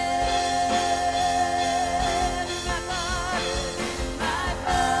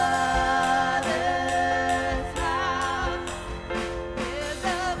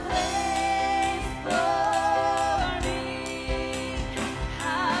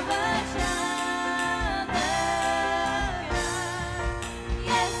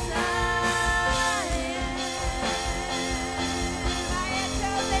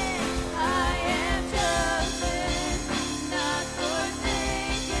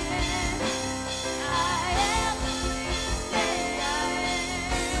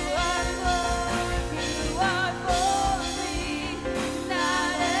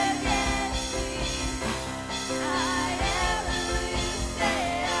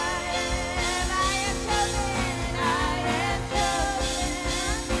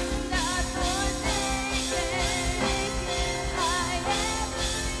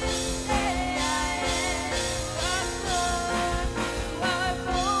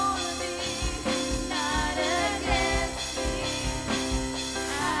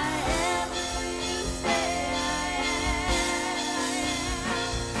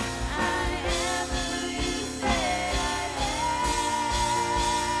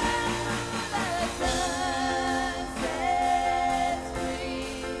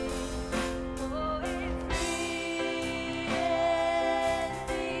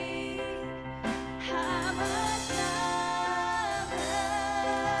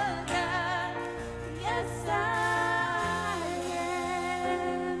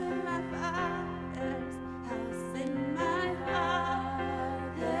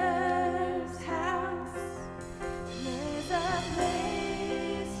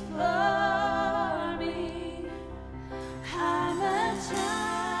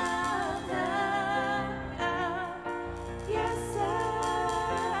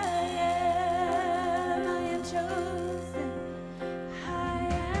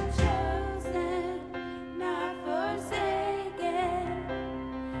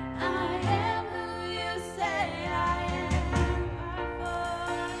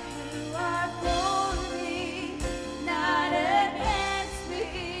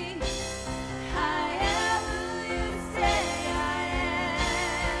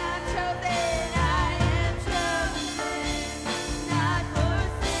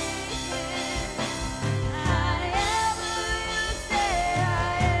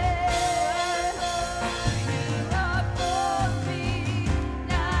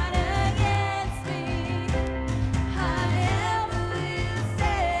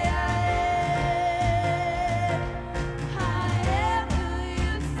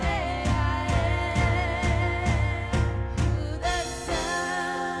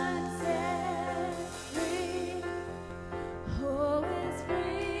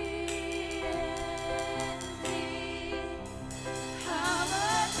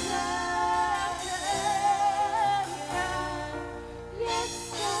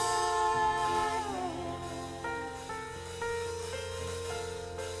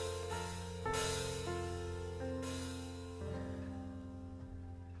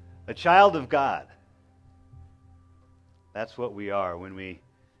 A child of God. That's what we are when we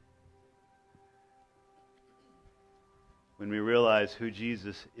realize who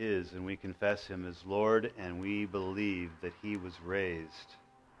Jesus is and we confess him as Lord and we believe that he was raised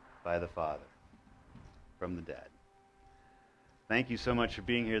by the Father from the dead. Thank you so much for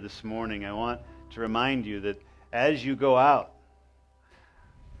being here this morning. I want to remind you that as you go out,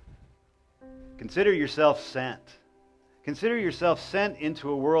 consider yourself sent. Consider yourself sent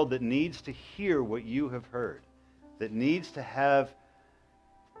into a world that needs to hear what you have heard, that needs to have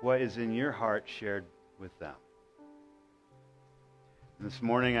what is in your heart shared with them. And this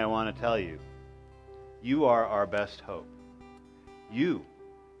morning I want to tell you, you are our best hope. You,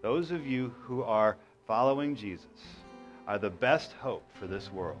 those of you who are following Jesus, are the best hope for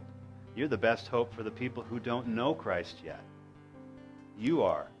this world. You're the best hope for the people who don't know Christ yet. You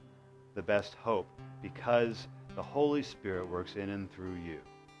are the best hope because the Holy Spirit works in and through you.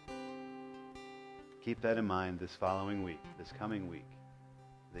 Keep that in mind this following week, this coming week,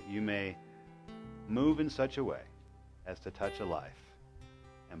 that you may move in such a way as to touch a life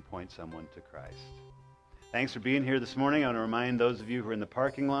and point someone to Christ. Thanks for being here this morning. I want to remind those of you who are in the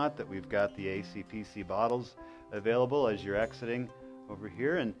parking lot that we've got the ACPC bottles available as you're exiting over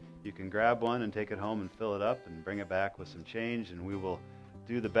here, and you can grab one and take it home and fill it up and bring it back with some change, and we will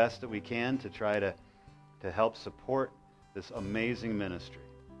do the best that we can to try to help support this amazing ministry.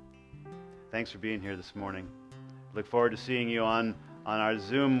 Thanks for being here this morning. Look forward to seeing you on our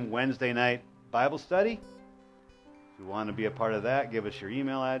Zoom Wednesday night Bible study. If you want to be a part of that, give us your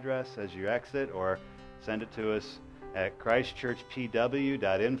email address as you exit or send it to us at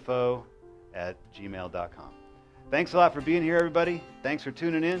christchurchpw.info@gmail.com. Thanks a lot for being here, everybody. Thanks for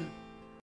tuning in.